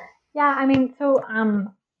 Yeah, I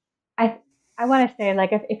want to say,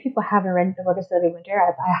 like, if people haven't read the work of Sylvia Wynter,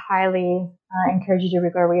 I highly encourage you to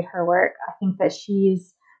go read her work. I think that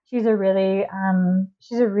she's a really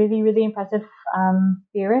really impressive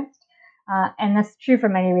theorist, and that's true for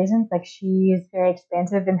many reasons. Like, she's very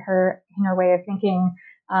expansive in her way of thinking,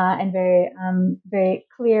 and very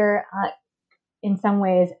clear in some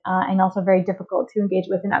ways, and also very difficult to engage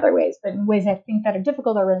with in other ways. But in ways I think that are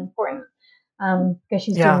difficult are really important, because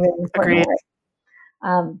she's doing really important work.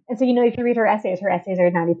 And so, if you read her essays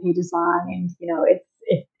are 90 pages long, and,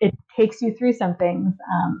 it takes you through some things.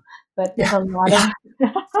 But there's a lot of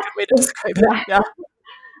good way to describe it. Yeah.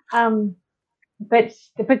 But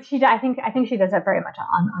I think she does that very much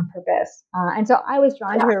on purpose. And so I was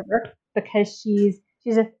drawn to her work because she's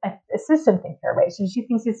a system thinker, right? So she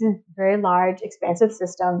thinks this is very large, expansive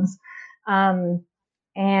systems.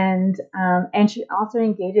 And she also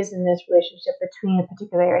engages in this relationship between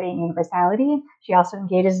particularity and universality. She also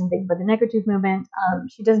engages in things about the negative movement.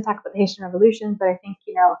 She doesn't talk about the Haitian Revolution, but I think,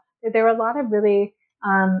 there were a lot of really,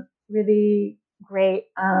 really great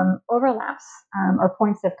overlaps or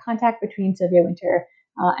points of contact between Sylvia Wynter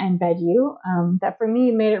and Badiou that for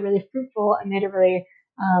me made it really fruitful and made it really,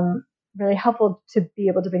 really helpful to be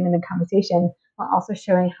able to bring them in conversation, while also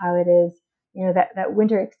showing how it is, that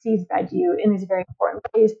Wynter exceeds Badiou in these very important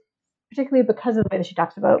ways, particularly because of the way that she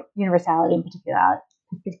talks about universality and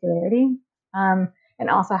particularity, and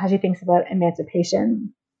also how she thinks about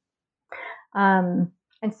emancipation. And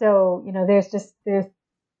so,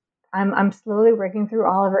 I'm slowly working through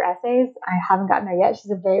all of her essays. I haven't gotten there yet.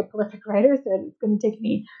 She's a very prolific writer, so it's going to take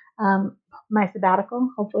me my sabbatical,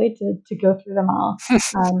 hopefully, to go through them all.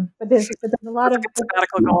 But there's a lot of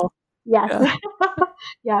sabbatical goal. Yes.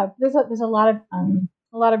 Yeah. There's a lot of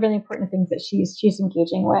really important things that she's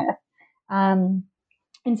engaging with. And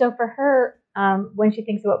so for her, when she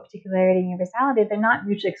thinks about particularity and universality, they're not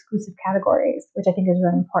mutually exclusive categories, which I think is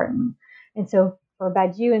really important. And so for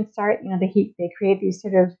Badiou and Sartre, they create these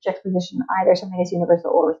sort of juxtaposition, either something is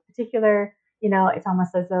universal or particular. It's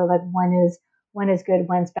almost as though like one is good,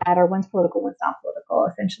 one's bad, or one's political, one's not political,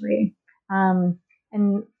 essentially.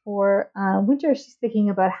 And for Wynter, she's thinking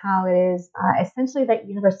about how it is essentially that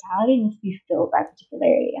universality needs to be filled by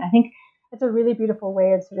particularity. And I think it's a really beautiful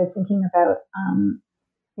way of sort of thinking about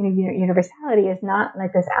universality is not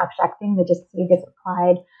like this abstract thing that just sort of gets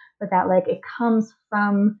applied, but that like it comes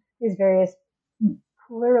from these various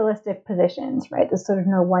pluralistic positions, right? There's sort of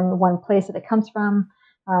no one place that it comes from.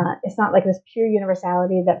 It's not like this pure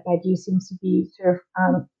universality that Badiou seems to be sort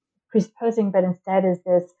of presupposing, but instead is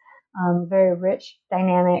this very rich,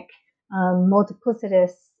 dynamic,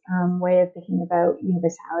 multiplicitous way of thinking about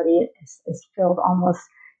universality. It's filled almost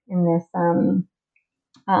in this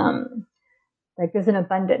like there's an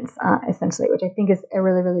abundance, essentially, which I think is a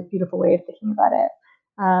really, really beautiful way of thinking about it.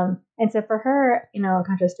 And so for her, in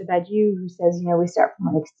contrast to Badiou, who says, we start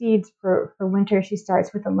from what exceeds, for Winter, she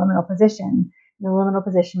starts with a liminal position. And the liminal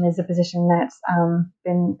position is a position that's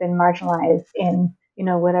been marginalized in,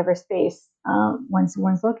 whatever space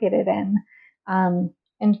one's located in.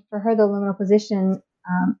 And for her, the liminal position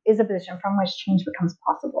is a position from which change becomes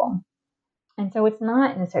possible. And so it's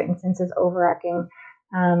not, in a certain sense, this overarching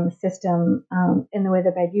system in the way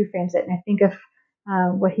that Badiou frames it. And I think of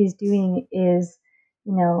what he's doing is,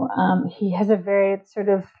 he has a very sort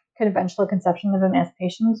of conventional conception of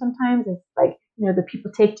emancipation sometimes. It's like, the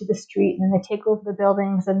people take to the street and then they take over the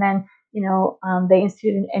buildings and then, they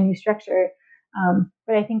institute a new structure.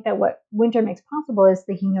 But I think that what Winter makes possible is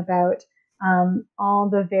thinking about all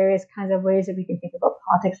the various kinds of ways that we can think about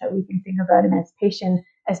politics, that we can think about emancipation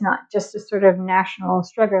as not just a sort of national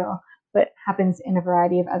struggle, but happens in a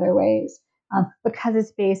variety of other ways because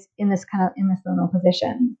it's based in this liminal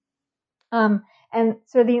position. And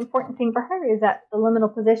so the important thing for her is that the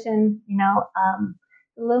liminal position, the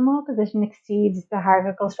liminal position exceeds the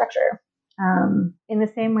hierarchical structure in the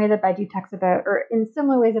same way that Badiou talks about, or in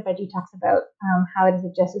similar ways that Badiou talks about how it is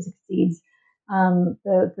that justice exceeds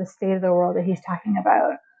the state of the world that he's talking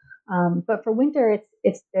about. But for Winter,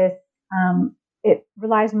 it's this. It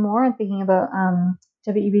relies more on thinking about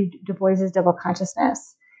W.E.B. Du Bois's double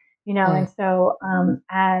consciousness, and so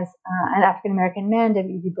as an African American man,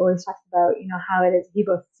 W.E.B. Du Bois talks about, how it is he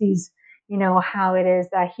both sees, how it is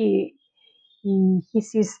that he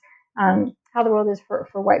sees how the world is for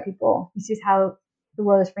white people. He sees how the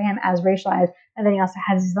world is for him as racialized, and then he also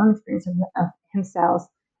has his own experience of himself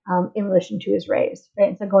in relation to his race, right?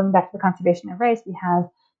 And so going back to the conservation of race, we have,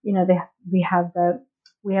 we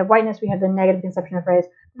have whiteness, we have the negative conception of race,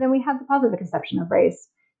 but then we have the positive conception of race,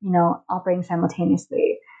 operating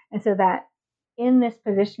simultaneously. And so that in this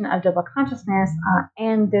position of double consciousness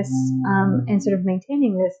and this and sort of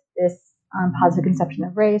maintaining this positive conception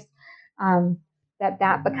of race,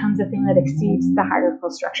 that becomes a thing that exceeds the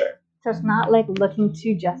hierarchical structure. So it's not like looking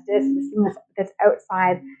to justice, this thing that's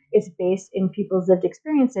outside. It's based in people's lived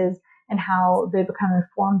experiences and how they become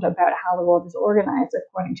informed about how the world is organized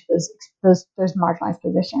according to those marginalized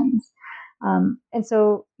positions. And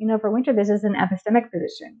so, for Winter, this is an epistemic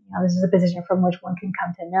position. This is a position from which one can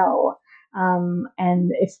come to know.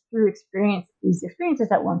 And it's through these experiences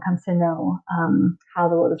that one comes to know how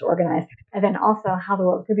the world is organized, and then also how the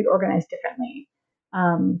world could be organized differently.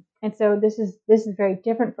 And so this is very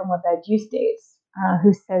different from what Badiou states,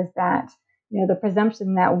 who says that, the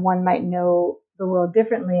presumption that one might know the world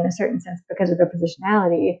differently in a certain sense because of their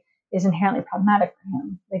positionality is inherently problematic for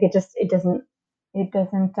him. Like it doesn't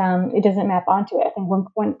map onto it. I think one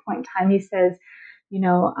point in time he says,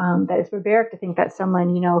 that it's barbaric to think that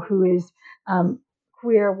someone, who is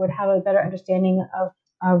queer would have a better understanding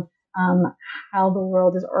of how the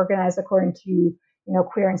world is organized according to,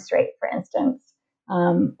 queer and straight, for instance.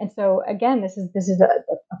 And so again, this is a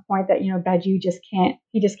point that, Badiou just can't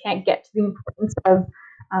get to the importance of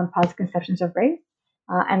positive conceptions of race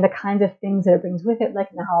and the kinds of things that it brings with it,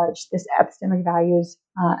 like knowledge, this epistemic values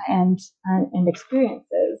and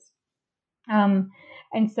experiences.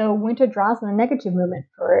 And so Winter draws on the negative movement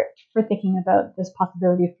for thinking about this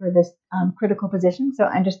possibility for this critical position. So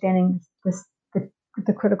understanding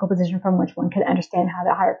the critical position from which one could understand how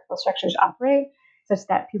the hierarchical structures operate, such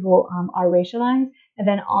that people are racialized, and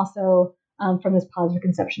then also from this positive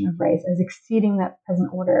conception of race as exceeding that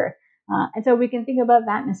present order. And so we can think about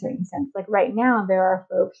that in a certain sense. Like right now, there are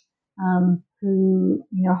folks who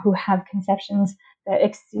have conceptions that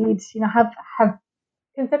exceed, have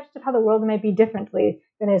conceptions of how the world might be differently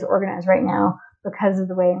than is organized right now because of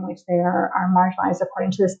the way in which they are marginalized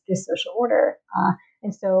according to this social order.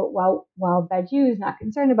 And so while Badiou is not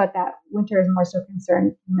concerned about that, Winter is more so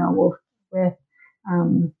concerned, with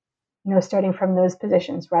starting from those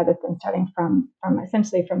positions rather than starting from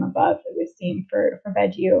essentially from above. It would seem for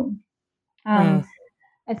Badiou.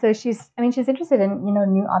 And so she's interested in,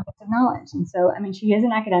 new objects of knowledge. And so, she is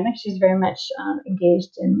an academic. She's very much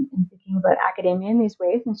engaged in thinking about academia in these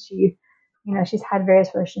ways. And she, she's had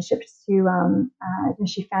various relationships to, and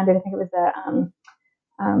she founded, I think it was the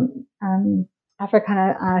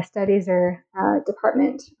Africana Studies or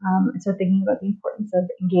department. And so thinking about the importance of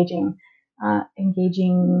engaging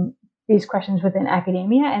these questions within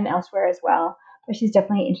academia and elsewhere as well. but she's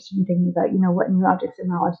definitely interested in thinking about, what new objects of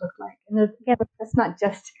knowledge look like. And again, that's not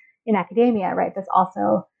just in academia, right? That's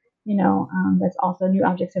also, new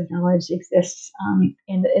objects of knowledge exist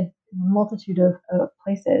in a multitude of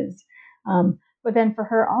places. But then for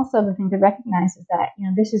her also, the thing to recognize is that,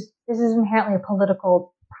 this is inherently a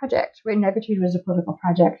political project, right? Negritude was a political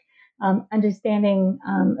project. Understanding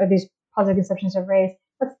or these positive conceptions of race,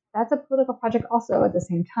 that's a political project also at the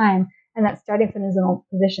same time. And that starting from these little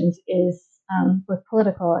positions is both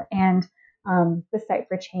political and the site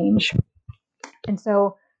for change. And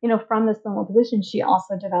so, from this little position, she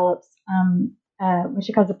also develops what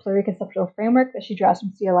she calls a pluriconceptual framework that she draws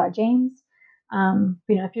from C.L.R. James.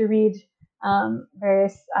 If you read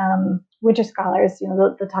various Winter scholars,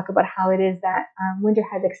 they'll talk about how it is that Winter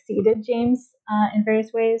has exceeded James in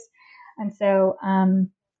various ways. And so,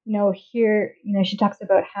 here, she talks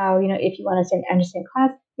about how, if you want to understand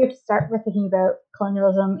class, you have to start with thinking about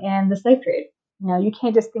colonialism and the slave trade. You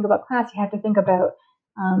can't just think about class. You have to think about,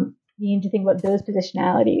 you need to think about those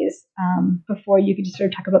positionalities before you can just sort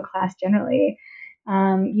of talk about class generally.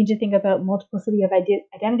 You need to think about multiplicity of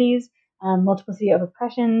identities, multiplicity of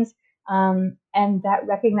oppressions, and that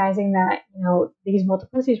recognizing that, these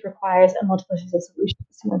multiplicities requires a multiplicity of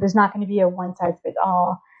solutions. There's not going to be a one size fits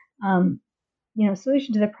all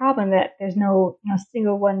solution to the problem, that there's no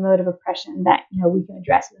single one mode of oppression that we can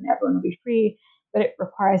address and everyone will be free, but it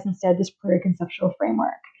requires instead this pluriconceptual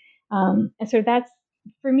framework. And so that's,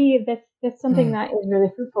 for me, that's something that is really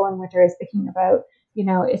fruitful in Winter, is thinking about,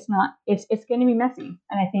 it's going to be messy,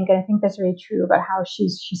 and I think that's really true about how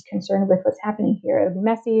she's concerned with what's happening here. It'll be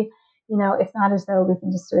messy. It's not as though we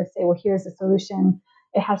can just sort of say, well, here's the solution.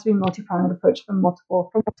 It has to be a multi-pronged approach from multiple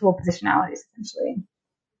positionalities, essentially.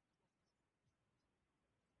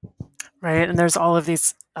 Right, and there's all of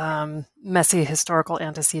these messy historical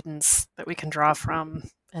antecedents that we can draw from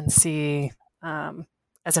and see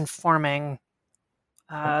as informing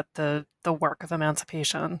the work of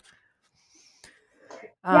emancipation.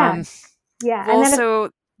 Yeah.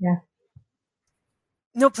 Well, yeah.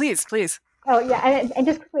 No, please. Oh yeah, and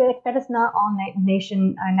just quickly, that is not all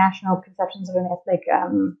national conceptions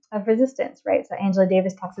of resistance, right? So Angela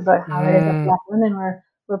Davis talks about how it is that Black women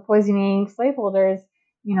were poisoning slaveholders,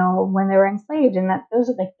 when they were enslaved, and that those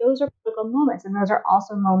are political moments, and those are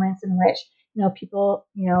also moments in which people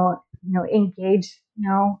engage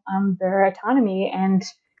their autonomy, and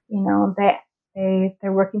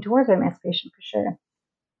they're working towards emancipation for sure.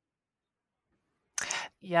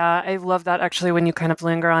 Yeah, I love that, actually, when you kind of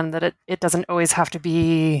linger on that it doesn't always have to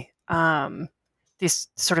be these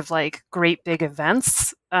sort of like great big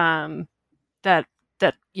events that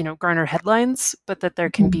garner headlines, but that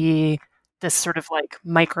there can be this sort of like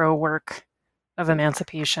micro work of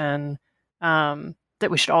emancipation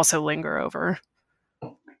that we should also linger over.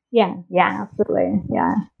 Yeah, absolutely.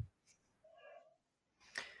 Yeah.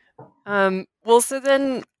 Well, so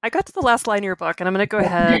then I got to the last line of your book, and I'm going to go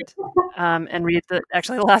ahead and read the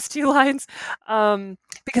last two lines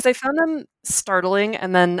because I found them startling,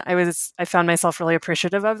 and then I found myself really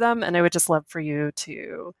appreciative of them, and I would just love for you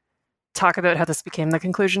to talk about how this became the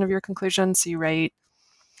conclusion of your conclusion. So you write,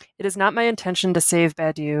 "It is not my intention to save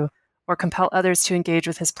Badiou or compel others to engage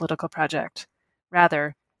with his political project.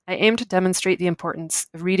 Rather, I aim to demonstrate the importance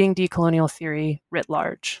of reading decolonial theory writ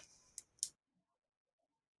large."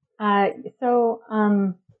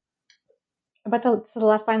 About the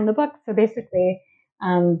last line in the book. So basically,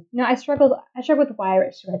 I struggled with why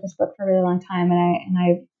I should write this book for a really long time, and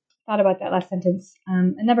I thought about that last sentence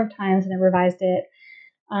a number of times, and I revised it.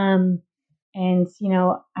 And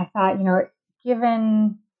I thought,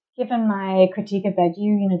 given my critique of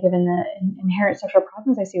Badiou, given the inherent social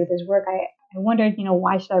problems I see with his work, I wondered,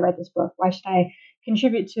 why should I write this book? Why should I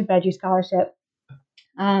contribute to Badiou scholarship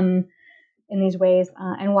in these ways?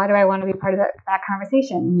 And why do I want to be part of that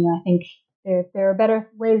conversation? I think there are better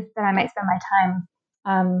ways that I might spend my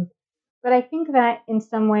time. But I think that in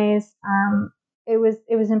some ways, it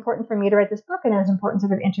was important for me to write this book, and it was important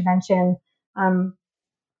sort of intervention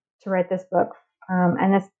to write this book.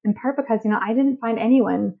 And that's in part because, I didn't find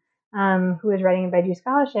anyone who was writing a Badiou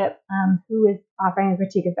scholarship who was offering a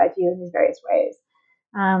critique of Badiou in these various ways.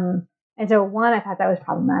 And so, one, I thought that was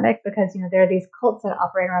problematic because, there are these cults that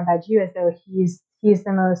operate around Badiou as though he's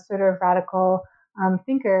the most sort of radical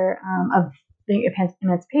thinker of the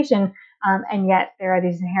emancipation, and yet there are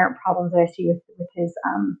these inherent problems that I see with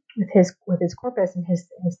his corpus and his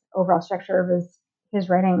overall structure of his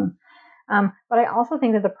writing. But I also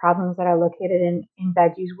think that the problems that are located in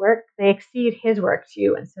Badiou's work, they exceed his work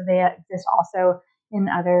too, and so they exist also in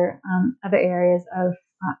other areas of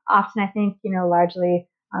often, I think, largely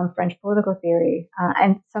French political theory.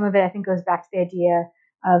 And some of it, I think, goes back to the idea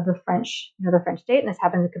of the French state, and this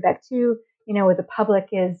happens in Quebec too, where the public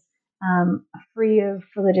is free of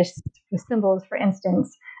religious symbols, for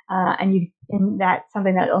instance, and that's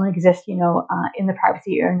something that only exists, in the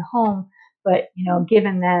privacy of your own home. But,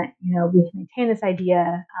 given that, we maintain this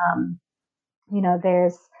idea,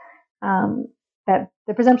 there's that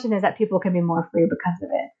the presumption is that people can be more free because of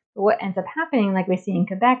it. But what ends up happening, like we see in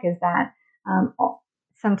Quebec, is that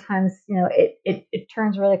sometimes, it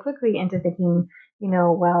turns really quickly into thinking,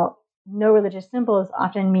 well, no religious symbols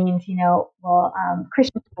often means,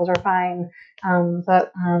 Christian symbols are fine,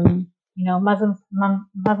 but Muslim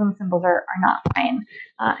symbols are not fine.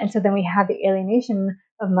 And so then we have the alienation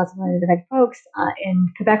of Muslim and Native folks in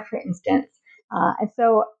Quebec, for instance. And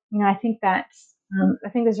so, I think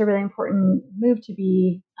there's a really important move to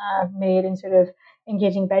be made in sort of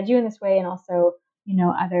engaging Badiou in this way, and also,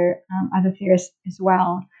 other theorists as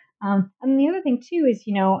well. And the other thing too is,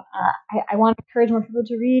 I want to encourage more people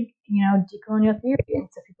to read, decolonial theory. And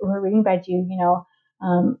so people who are reading Badiou,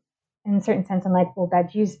 in a certain sense, I'm like, well,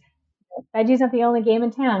 Badiou's not the only game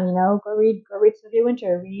in town. Go read Sylvia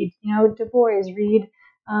Wynter, read, Du Bois, read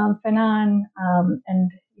Fanon,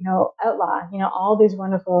 and Outlaw. All these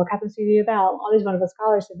wonderful Catherine Sylvia Bell, all these wonderful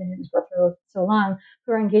scholars who've been doing this work for so long,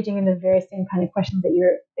 who are engaging in the very same kind of questions that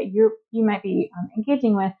you might be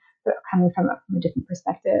engaging with, but coming from a different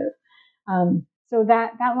perspective. So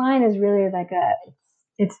that line is really like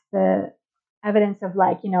it's the evidence of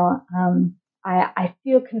like, I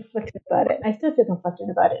feel conflicted about it. I still feel conflicted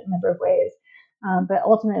about it in a number of ways. But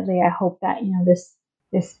ultimately, I hope that,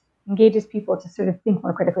 this engages people to sort of think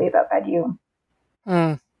more critically about Badiou.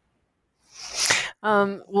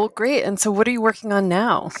 Well, great. And so what are you working on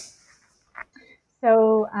now?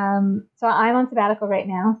 So I'm on sabbatical right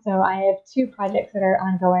now. So I have 2 projects that are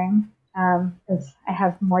ongoing because I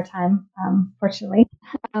have more time, fortunately.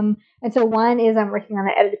 And so one is I'm working on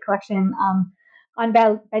an edited collection on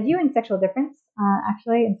Badiou and sexual difference,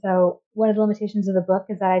 actually. And so one of the limitations of the book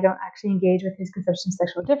is that I don't actually engage with his conception of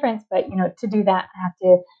sexual difference. But, to do that, I have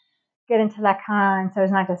to get into Lacan. So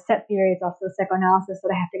it's not just set theory, it's also psychoanalysis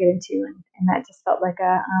that I have to get into. And that just felt like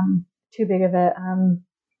a too big of a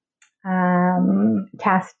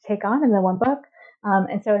task to take on in the one book.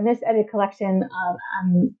 And so in this edited collection,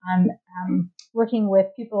 I'm working with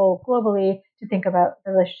people globally to think about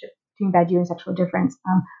the relationship between Badiou and sexual difference,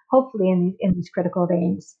 hopefully in these critical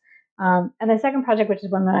veins. And the second project, which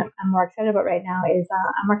is one that I'm more excited about right now, is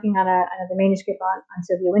I'm working on another manuscript on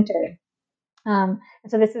Sylvia Wynter. And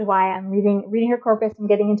so this is why I'm reading her corpus and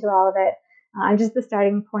getting into all of it. I'm just the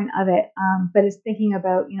starting point of it, but it's thinking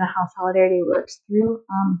about how solidarity works through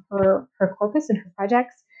her corpus and her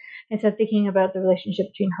projects. And so thinking about the relationship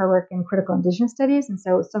between her work and critical Indigenous studies. And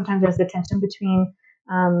so sometimes there's a tension between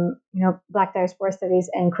Black diaspora studies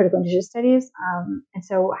and critical Indigenous studies. And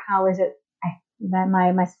so how is it that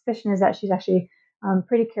my suspicion is that she's actually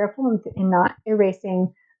pretty careful in not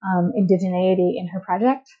erasing indigeneity in her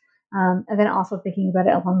project. And then also thinking about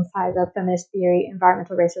it alongside of feminist theory,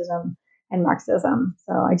 environmental racism, and Marxism.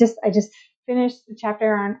 So I just finished the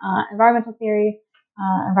chapter on environmental theory,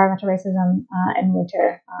 environmental racism, and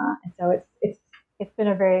Wynter, and so it's been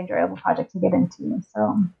a very enjoyable project to get into.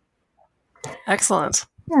 So excellent,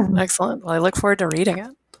 yeah. Excellent. Well, I look forward to reading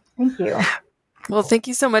it. Thank you. Well, thank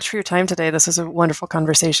you so much for your time today. This was a wonderful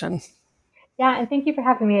conversation. Yeah, and thank you for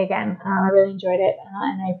having me again. I really enjoyed it,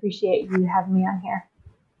 and I appreciate you having me on here.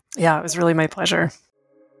 Yeah, it was really my pleasure.